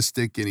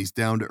realistic and he's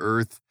down to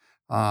earth.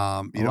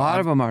 A lot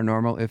of them are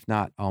normal, if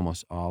not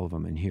almost all of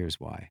them, and here's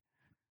why.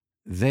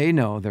 They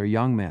know they're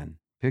young men.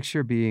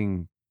 Picture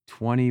being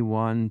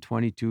 21,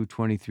 22,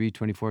 23,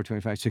 24,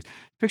 25, 6.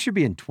 Picture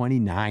being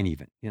 29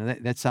 even.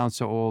 That sounds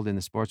so old in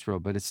the sports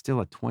world, but it's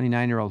still a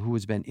 29-year-old who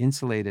has been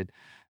insulated.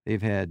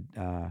 They've had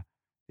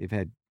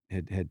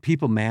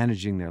people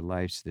managing their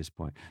lives to this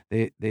point.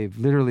 They've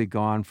literally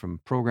gone from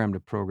program to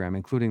program,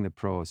 including the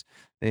pros.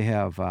 They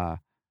have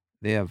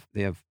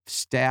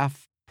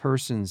staff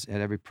persons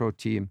at every pro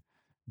team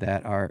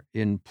that are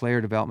in player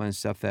development and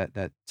stuff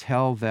that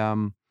tell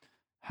them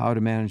how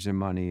to manage their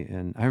money.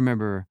 And I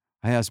remember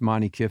I asked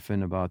Monty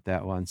Kiffin about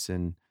that once,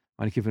 and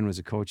Monty Kiffin was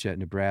a coach at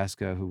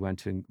Nebraska who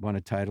won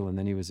a title, and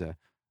then he was a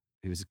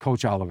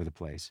coach all over the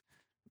place.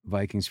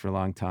 Vikings for a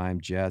long time,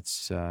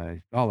 Jets,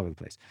 all over the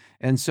place.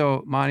 And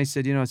so Monty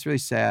said, it's really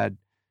sad.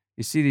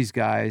 You see these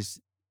guys,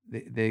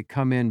 they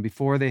come in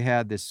before they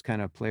had this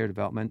kind of player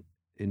development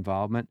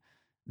involvement.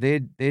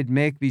 They'd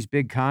make these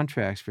big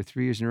contracts for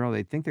 3 years in a row.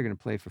 They'd think they're going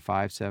to play for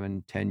 5,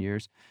 7, 10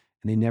 years,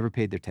 and they never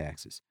paid their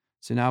taxes.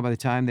 So now by the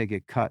time they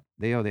get cut,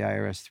 they owe the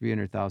IRS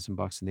 $300,000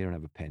 and they don't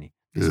have a penny.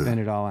 They spend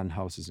it all on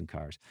houses and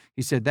cars.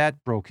 He said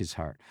that broke his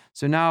heart.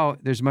 So now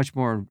there's much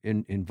more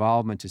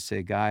involvement to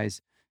say,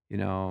 guys,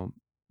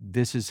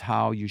 this is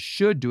how you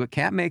should do it.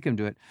 Can't make them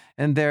do it.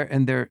 And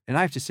I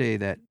have to say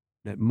that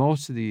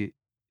most of the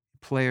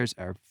players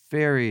are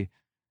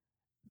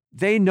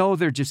they know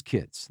they're just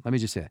kids. Let me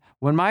just say that.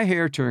 When my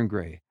hair turned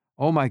gray,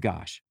 oh my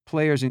gosh,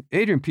 players, and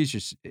Adrian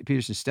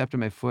Peterson stepped on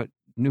my foot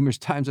numerous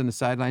times on the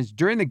sidelines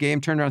during the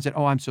game, turned around and said,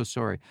 "Oh, I'm so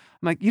sorry."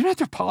 I'm like, "You don't have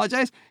to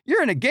apologize.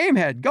 You're in a game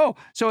head. Go."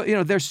 So,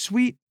 they're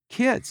sweet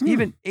kids.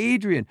 Even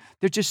Adrian,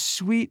 they're just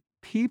sweet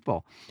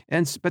people.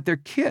 But they're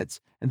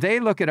kids. And they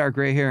look at our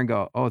gray hair and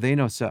go, "Oh, they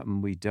know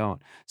something we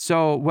don't."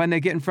 So when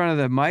they get in front of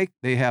the mic,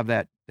 they have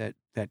that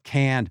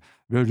canned,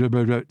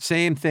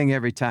 same thing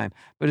every time.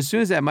 But as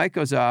soon as that mic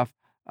goes off,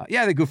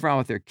 they goof around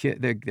with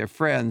their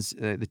friends,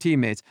 the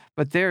teammates,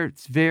 but they're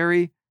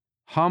very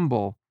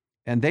humble.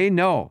 And they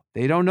know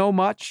they don't know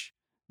much.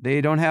 They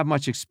don't have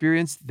much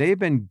experience. They've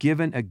been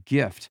given a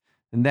gift,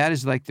 and that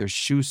is like their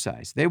shoe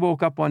size. They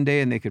woke up one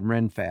day and they can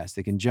run fast.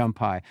 They can jump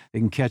high. They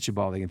can catch a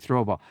ball. They can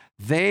throw a ball.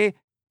 They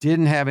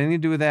didn't have anything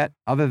to do with that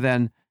other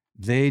than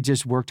they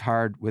just worked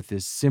hard with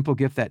this simple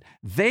gift that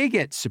they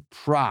get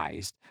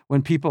surprised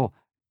when people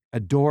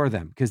adore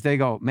them because they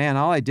go, "Man,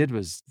 all I did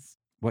was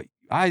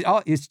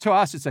it's to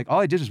us, it's like, all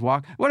I did was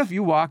walk." What if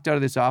you walked out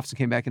of this office and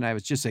came back and I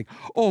was just like,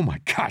 "Oh my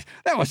gosh,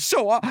 that was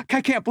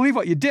I can't believe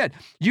what you did."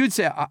 You'd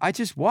say, I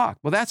just walked.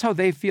 Well, that's how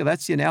they feel.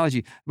 That's the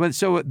analogy. But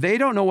so they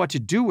don't know what to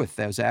do with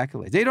those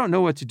accolades. They don't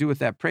know what to do with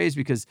that praise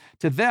because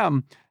to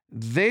them,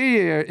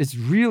 it's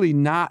really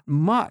not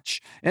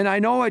much. And I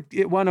know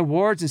it won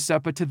awards and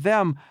stuff, but to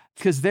them,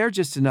 because they're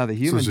just another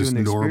human doing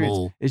the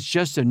experience, it's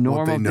just a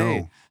normal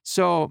day.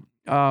 So,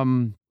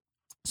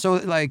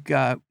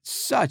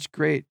 such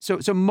great.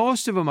 So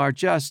most of them are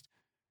just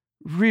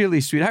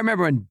really sweet. I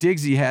remember when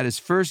Diggsy had his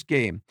first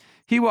game,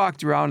 he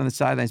walked around on the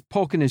sidelines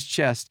poking his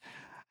chest.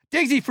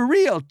 "Diggsy for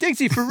real,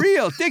 Diggsy for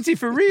real, Diggsy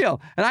for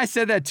real." And I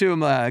said that to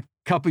him a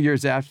couple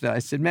years after that. I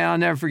said, "Man, I'll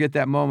never forget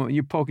that moment when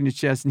you poking his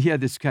chest." And he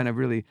had this kind of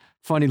really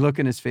funny look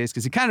in his face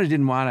because he kind of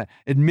didn't want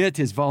to admit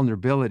his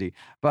vulnerability.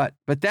 But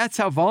that's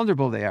how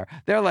vulnerable they are.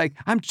 They're like,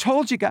 "I'm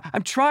told you guys,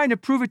 I'm trying to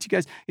prove it to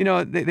you guys."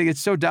 They get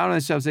so down on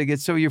themselves, they get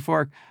so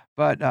euphoric.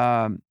 But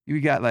you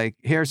got like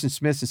Harrison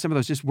Smith and some of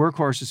those just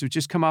workhorses who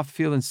just come off the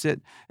field and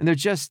sit, and they're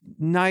just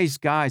nice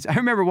guys. I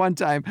remember one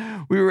time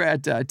we were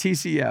at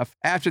TCF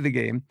after the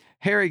game.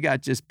 Harry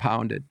got just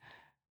pounded.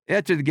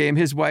 After the game,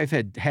 his wife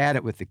had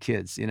it with the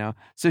kids,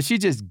 So she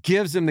just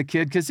gives him the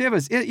kid because you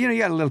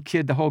got a little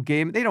kid the whole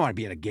game. They don't want to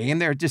be at a game.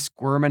 They're just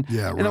squirming.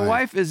 Yeah, and the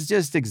wife is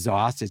just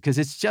exhausted because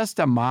it's just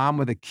a mom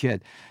with a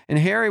kid. And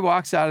Harry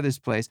walks out of this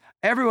place.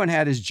 Everyone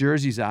had his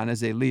jerseys on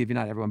as they leave.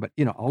 Not everyone, but,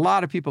 a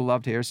lot of people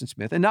loved Harrison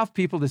Smith. Enough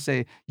people to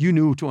say, you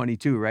knew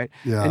 22, right?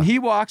 Yeah. And he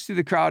walks through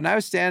the crowd. And I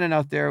was standing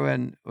out there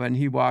when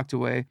he walked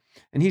away.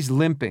 And he's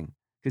limping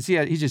because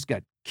he just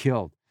got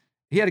killed.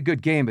 He had a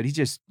good game, but he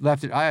just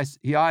left it.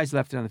 He always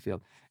left it on the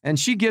field. And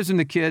she gives him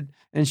the kid,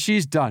 and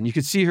she's done. You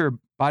could see her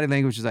body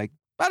language is like,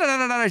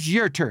 it's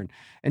your turn.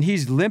 And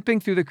he's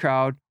limping through the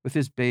crowd with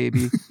his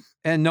baby,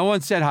 and no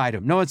one said hi to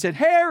him. No one said,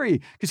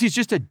 Harry, because he's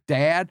just a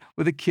dad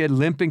with a kid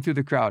limping through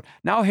the crowd.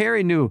 Now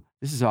Harry knew,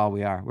 this is all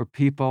we are. We're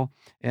people,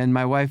 and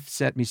my wife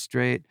set me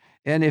straight.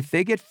 And if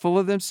they get full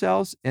of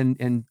themselves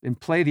and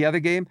play the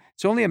other game,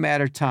 it's only a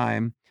matter of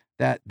time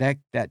that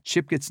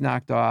chip gets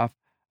knocked off,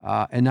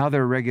 and now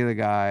they're a regular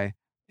guy.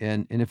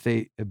 And if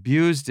they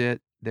abused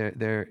it,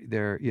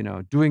 they're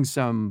doing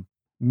some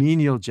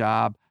menial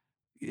job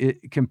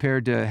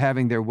compared to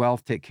having their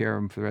wealth take care of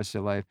them for the rest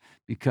of their life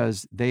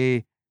because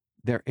their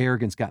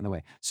arrogance got in the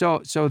way.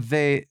 So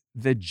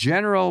the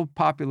general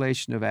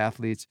population of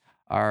athletes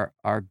are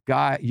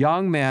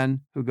young men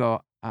who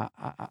go,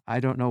 I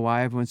don't know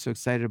why everyone's so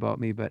excited about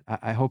me, but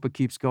I hope it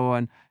keeps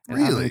going. And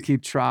Really? I'm going to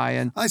keep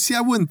trying. I see.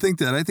 I wouldn't think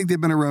that. I think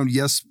they've been around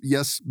yes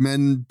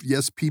men,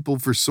 yes people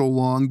for so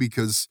long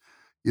because,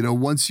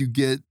 once you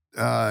get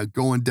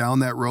going down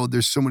that road,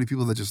 there's so many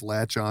people that just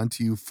latch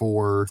onto you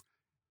for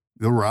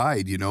the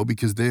ride,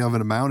 because they haven't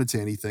amounted to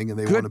anything and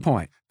they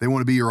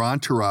want to be your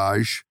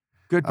entourage.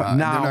 Good point.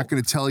 Now they're not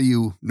going to tell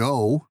you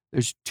no.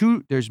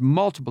 There's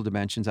multiple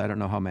dimensions. I don't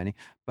know how many,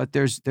 but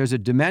there's a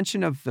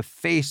dimension of the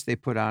face they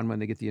put on when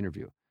they get the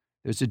interview.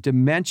 There's a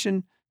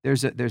dimension.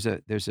 There's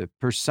a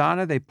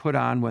persona they put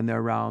on when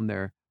they're around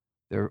their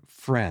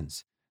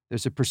friends.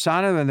 There's a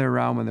persona when they're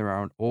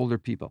around older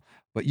people,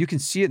 but you can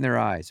see it in their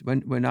eyes.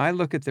 When I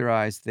look at their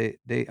eyes,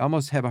 they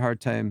almost have a hard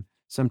time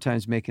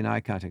sometimes making eye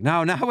contact.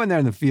 Now when they're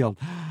in the field,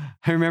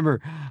 I remember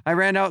I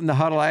ran out in the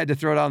huddle. I had to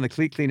throw down the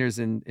cleat cleaners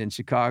in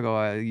Chicago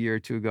a year or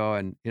two ago.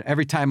 And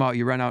every time out,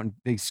 you run out and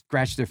they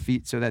scratch their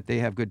feet so that they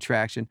have good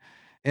traction.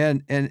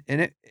 And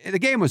the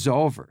game was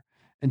over.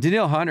 And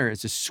Daniil Hunter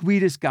is the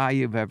sweetest guy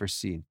you've ever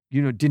seen.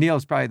 Daniil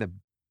is probably the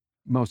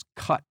most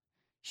cut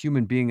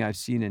human being I've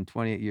seen in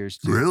 28 years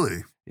too.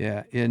 Really?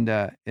 Yeah.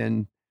 And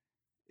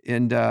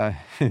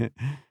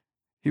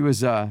he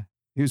was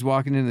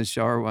walking into the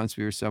shower once.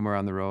 We were somewhere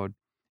on the road.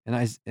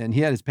 And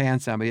he had his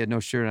pants on, but he had no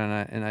shirt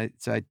on.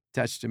 So I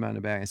touched him on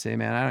the back and say,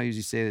 man, I don't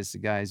usually say this to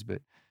guys,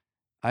 but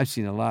I've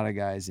seen a lot of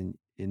guys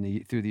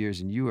through the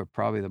years, and you are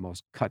probably the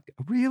most cut.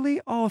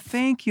 Really? Oh,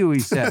 thank you, he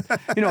said.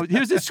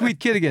 Here's this sweet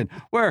kid again,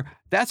 where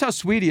that's how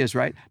sweet he is,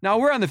 right? Now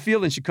we're on the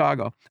field in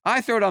Chicago. I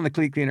throw it on the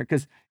cleat cleaner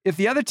because if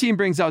the other team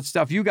brings out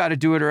stuff, you got to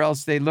do it, or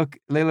else they look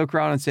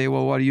around and say,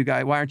 well, what are you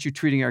guys? Why aren't you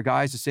treating our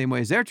guys the same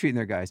way as they're treating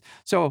their guys?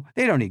 So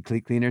they don't need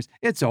cleat cleaners.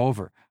 It's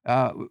over.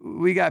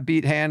 We got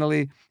beat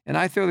handily, and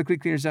I throw the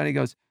cleat cleaners down. He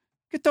goes,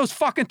 get those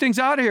fucking things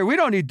out of here. We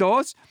don't need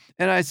those.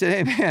 And I said,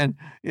 hey man,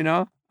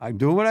 I'm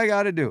doing what I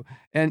got to do.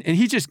 And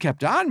he just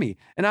kept on me.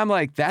 And I'm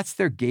like, that's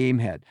their game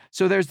head.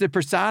 So there's the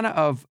persona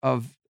of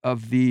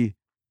the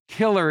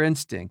killer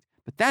instinct,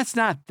 but that's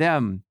not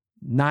them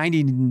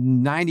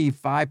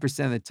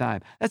 95% of the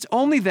time. That's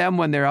only them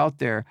when they're out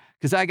there.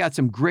 Because I got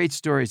some great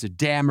stories of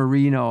Dan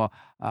Marino.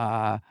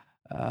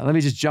 Let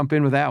me just jump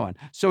in with that one.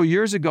 So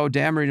years ago,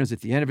 Dan Marino's at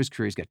the end of his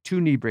career. He's got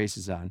 2 knee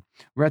braces on.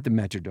 We're at the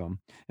Metrodome.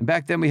 And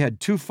back then we had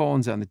 2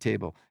 phones on the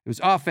table. It was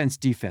offense,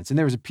 defense. And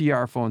there was a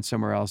PR phone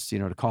somewhere else,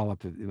 to call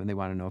up when they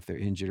want to know if they're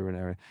injured or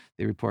whatever.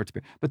 They report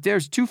to. But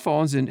there's 2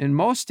 phones. And in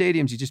most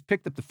stadiums, you just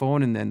picked up the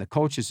phone and then the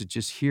coaches would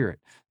just hear it.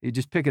 They'd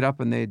just pick it up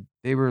and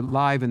they were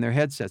live in their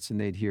headsets and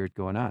they'd hear it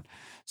going on.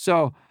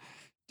 So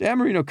Dan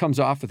Marino comes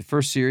off with the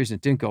first series and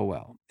it didn't go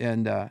well.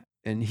 And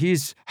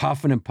he's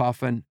huffing and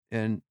puffing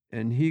and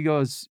he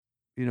goes,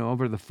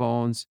 over the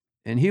phones,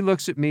 and he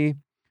looks at me,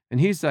 and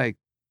he's like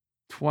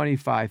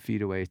 25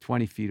 feet away,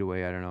 20 feet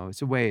away. I don't know.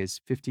 It's a ways,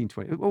 15,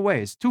 20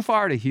 away. It's too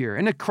far to hear.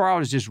 And the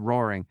crowd is just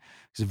roaring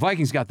because the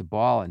Vikings got the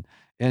ball and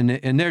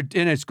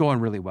it's going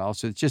really well.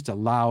 So it's just a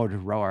loud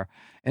roar.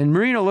 And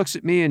Marino looks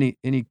at me and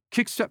he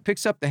picks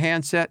up the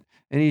handset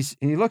and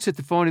he looks at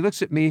the phone. He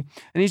looks at me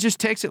and he just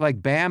takes it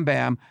like bam,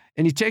 bam.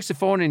 And he takes the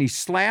phone and he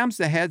slams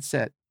the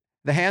handset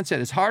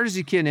as hard as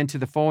he can into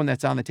the phone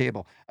that's on the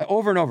table,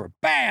 over and over.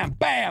 Bam,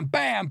 bam,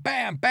 bam,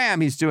 bam,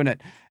 bam. He's doing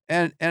it.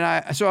 And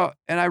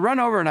I run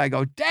over and I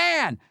go,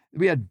 Dan,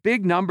 we had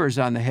big numbers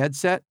on the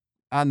headset,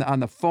 on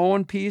the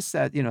phone piece,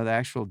 that, the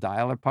actual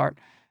dialer part,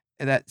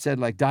 that said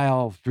like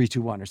dial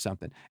 321 or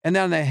something. And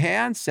then on the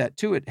handset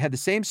too, it had the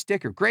same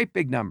sticker, great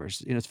big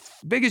numbers, as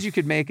big as you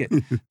could make it,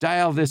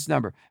 dial this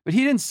number. But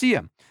he didn't see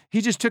them. He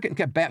just took it and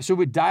kept back. So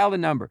we'd dial the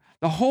number.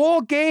 The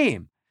whole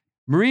game,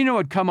 Marino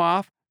would come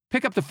off,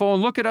 pick up the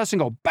phone, look at us, and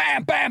go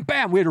bam, bam,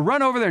 bam. We had to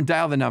run over there and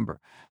dial the number.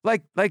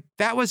 Like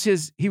that was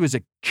he was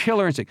a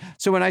killer instinct.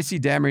 So when I see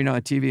Dan Marino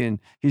on TV and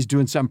he's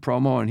doing some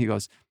promo and he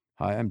goes,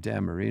 "Hi, I'm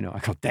Dan Marino," I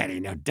go, "That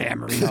ain't no Dan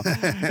Marino."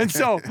 And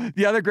so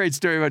the other great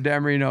story about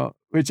Dan Marino,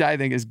 which I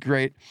think is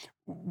great,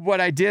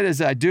 what I did is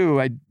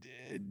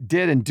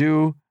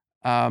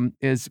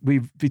is we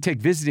take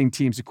visiting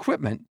teams'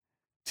 equipment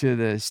to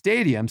the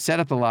stadium,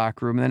 set up the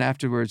locker room, and then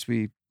afterwards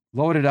we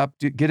load it up,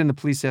 get in the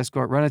police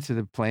escort, run it to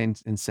the plane,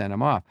 and send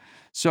them off.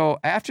 So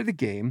after the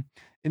game,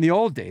 in the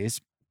old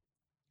days,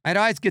 I'd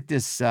always get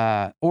this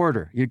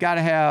order. You got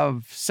to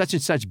have such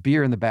and such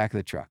beer in the back of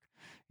the truck.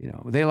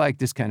 They like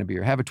this kind of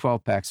beer. Have a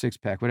 12-pack,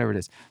 6-pack, whatever it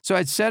is. So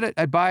I'd set it,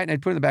 I'd buy it, and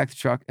I'd put it in the back of the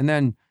truck, and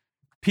then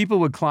people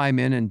would climb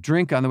in and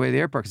drink on the way to the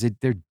airport because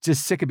they're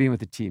just sick of being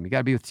with the team. You got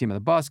to be with the team on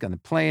the bus, on the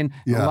plane,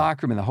 in the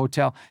locker room, in the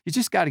hotel. You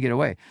just got to get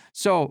away.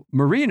 So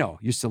Marino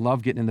used to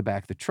love getting in the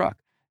back of the truck.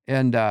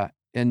 And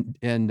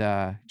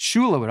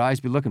Shula would always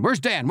be looking, "Where's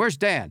Dan? Where's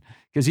Dan?"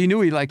 Because he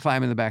knew he liked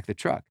climbing in the back of the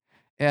truck.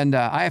 And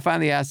I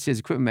finally asked his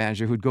equipment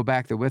manager, who'd go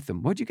back there with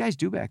him, "What'd you guys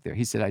do back there?"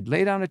 He said, "I'd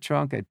lay down a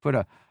trunk, I'd put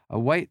a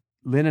white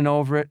linen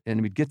over it,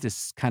 and we'd get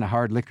this kind of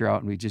hard liquor out,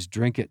 and we'd just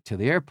drink it to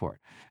the airport.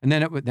 And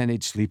then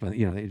they'd sleep on,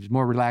 it was a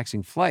more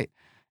relaxing flight."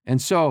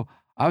 And so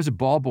I was a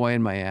ball boy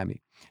in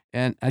Miami.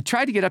 And I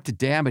tried to get up to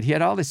Dan, but he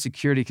had all this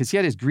security because he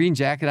had his green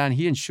jacket on.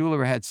 He and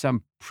Schuler had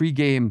some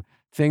pregame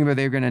thing where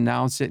they were going to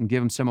announce it and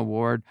give him some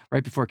award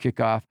right before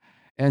kickoff.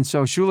 And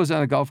so Schuler's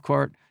on the golf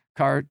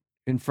cart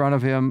in front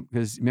of him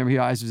because remember he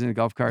always was in the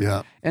golf cart.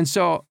 Yeah. And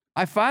so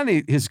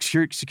his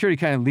security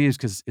kind of leaves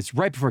because it's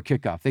right before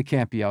kickoff. They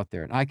can't be out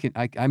there.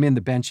 And I'm in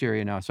the bench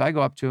area now. So I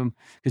go up to him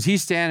because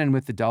he's standing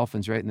with the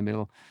Dolphins right in the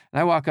middle.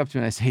 And I walk up to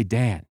him and I say, "Hey,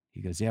 Dan."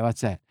 He goes, "Yeah,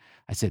 what's that?"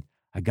 I said,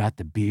 "I got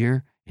the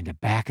beer in the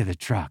back of the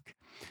truck."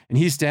 And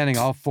he's standing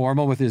all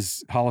formal with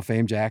his Hall of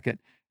Fame jacket.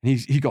 And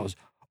he goes,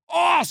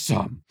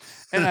 "Awesome."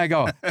 And I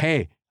go,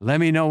 "Hey, let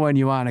me know when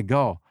you want to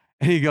go."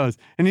 And he goes,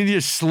 and he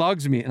just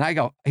slugs me. And I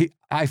go,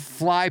 I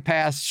fly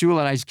past Shula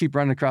and I just keep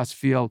running across the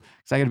field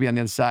because I got to be on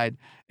the other side.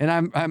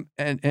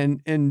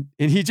 And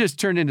he just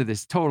turned into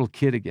this total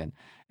kid again.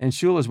 And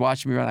Shula's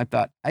watching me run. I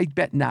thought, I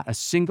bet not a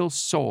single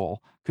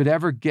soul could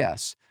ever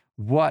guess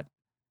what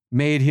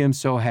made him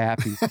so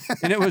happy.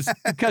 And it was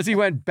because he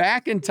went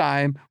back in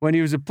time when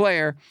he was a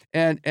player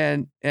and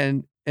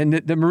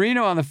the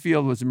Marino on the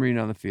field was the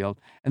Marino on the field.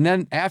 And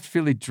then after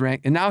field he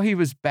drank and now he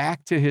was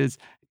back to his,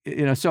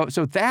 so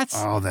that's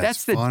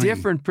the funny.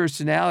 different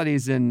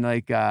personalities. And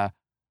like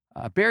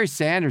Barry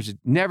Sanders would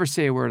never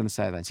say a word on the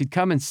sidelines. He'd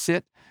come and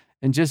sit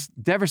and just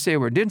never say a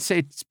word. Didn't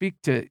speak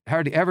to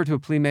hardly ever to a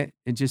playmate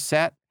and just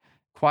sat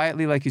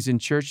quietly like he's in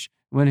church.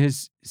 When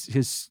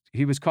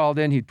he was called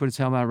in, he'd put his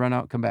helmet on, run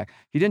out, come back.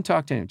 He didn't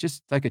talk to anyone,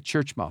 just like a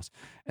church mouse.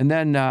 And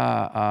then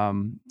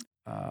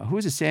who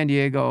was it? San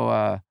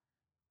Diego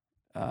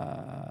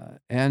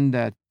and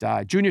that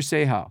Junior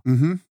Seau.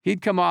 Mm-hmm.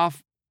 He'd come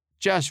off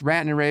just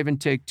ranting and raving,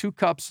 take 2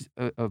 cups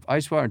of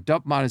ice water and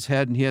dump them on his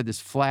head, and he had this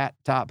flat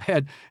top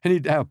head, and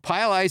he'd have a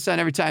pile of ice on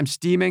every time,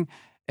 steaming,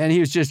 and he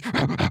was just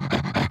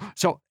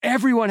so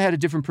everyone had a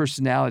different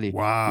personality.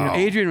 Wow.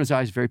 Adrian was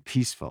always very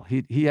peaceful.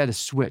 He had a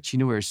switch. He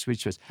knew where his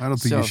switch was. I don't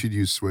think you should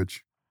use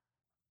switch.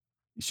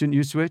 You shouldn't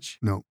use switch?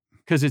 No.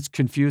 Because it's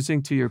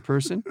confusing to your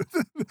person?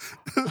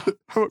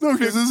 No,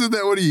 because isn't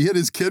that what he hit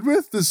his kid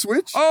with, the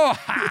switch? Oh,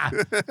 ha!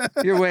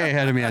 You're way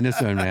ahead of me on this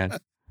one, man.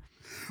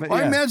 But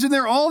I imagine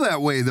they're all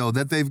that way, though,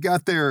 that they've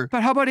got their...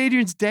 But how about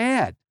Adrian's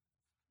dad?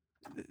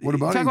 What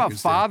about Talk about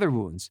Adrian's father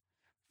wounds.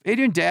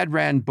 Adrian's dad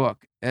ran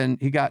book, and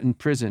he got in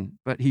prison,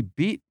 but he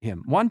beat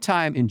him. One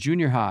time in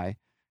junior high,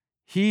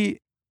 he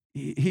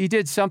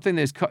did something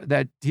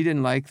that he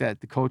didn't like,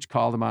 that the coach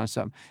called him on or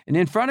something. And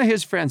in front of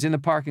his friends in the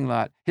parking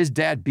lot, his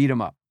dad beat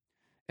him up.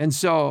 And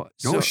so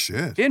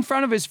shit. In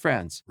front of his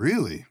friends.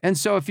 Really? And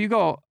so if you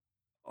go,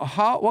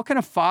 what kind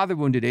of father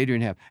wound did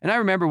Adrian have? And I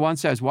remember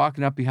once I was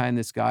walking up behind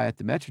this guy at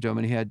the Metrodome,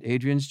 and he had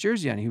Adrian's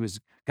jersey on. He was a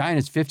guy in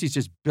his 50s,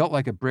 just built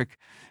like a brick.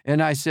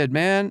 And I said,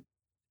 "Man,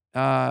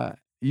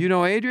 you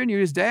know Adrian? You're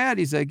his dad?"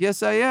 He's like,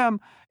 "Yes, I am."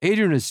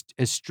 Adrian was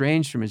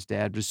estranged from his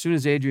dad, but as soon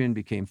as Adrian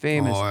became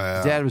famous,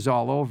 his dad was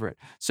all over it.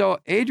 So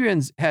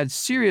Adrian's had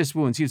serious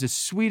wounds. He was the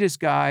sweetest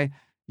guy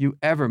you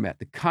ever met,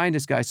 the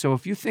kindest guy. So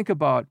if you think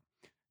about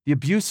the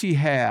abuse he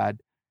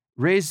had,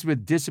 raised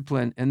with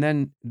discipline, and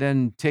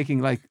then taking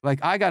like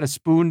I got a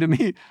spoon to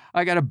me,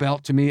 I got a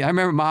belt to me. I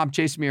remember Mom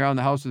chasing me around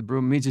the house with a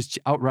broom, me just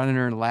outrunning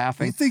her and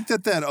laughing. I think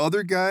that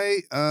other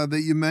guy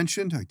that you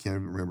mentioned, I can't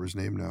even remember his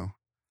name now.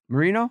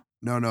 Marino?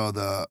 No,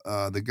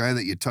 the guy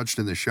that you touched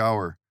in the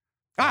shower.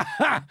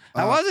 I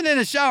wasn't in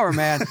the shower,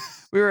 man.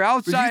 We were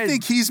outside. Do you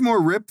think he's more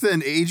ripped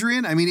than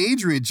Adrian? I mean,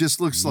 Adrian just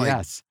looks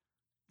like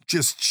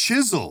just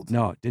chiseled.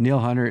 No, Daniil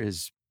Hunter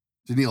is...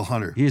 Daniil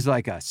Hunter. He's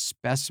like a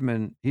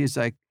specimen. He's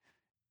like,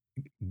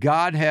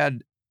 God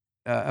had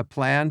a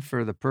plan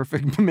for the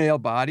perfect male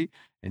body,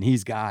 and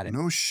he's got it.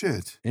 No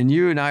shit. And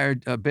you and I are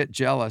a bit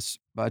jealous,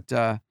 but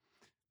the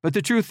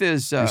truth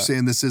is... You're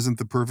saying this isn't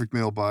the perfect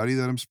male body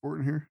that I'm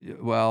sporting here?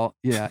 Well,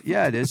 yeah,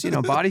 it is.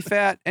 Body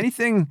fat,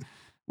 anything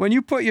when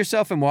you put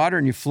yourself in water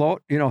and you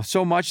float,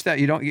 so much that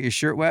you don't get your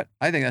shirt wet,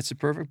 I think that's the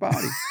perfect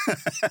body.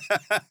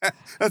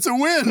 That's a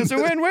win. It's a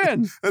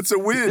win-win. That's a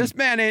win. This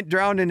man ain't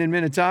drowning in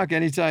Minnetonka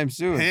anytime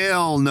soon.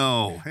 Hell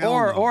no.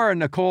 Or in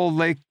the cold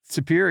Lake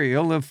Superior.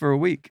 He'll live for a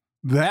week.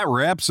 That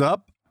wraps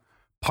up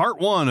part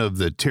 1 of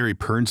the Terry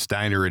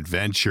Pernsteiner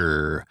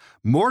adventure.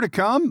 More to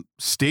come.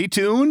 Stay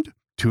tuned.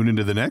 Tune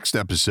into the next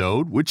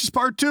episode, which is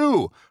part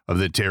 2 of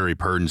the Terry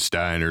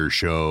Pernsteiner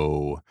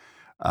Show.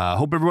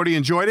 Hope everybody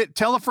enjoyed it.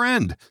 Tell a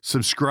friend,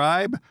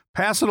 subscribe,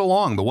 pass it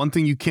along. The one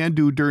thing you can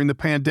do during the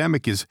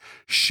pandemic is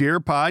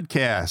share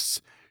podcasts.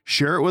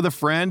 Share it with a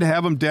friend,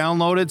 have them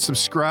download it,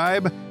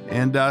 subscribe,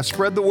 and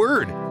spread the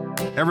word.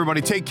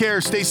 Everybody take care,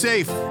 stay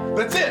safe.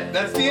 That's it.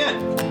 That's the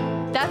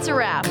end. That's a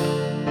wrap.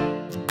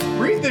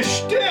 Read the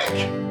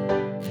shtick.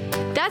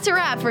 That's a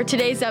wrap for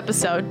today's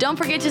episode. Don't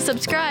forget to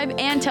subscribe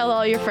and tell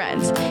all your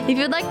friends. If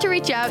you'd like to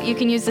reach out, you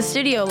can use the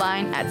studio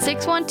line at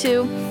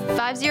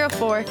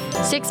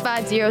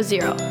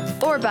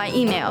 612-504-6500 or by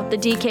email,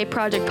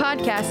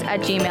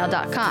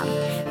 thedkprojectpodcast@gmail.com.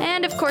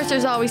 And of course,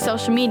 there's always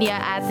social media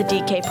at the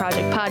DK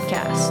Project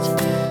Podcast.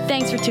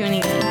 Thanks for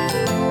tuning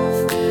in.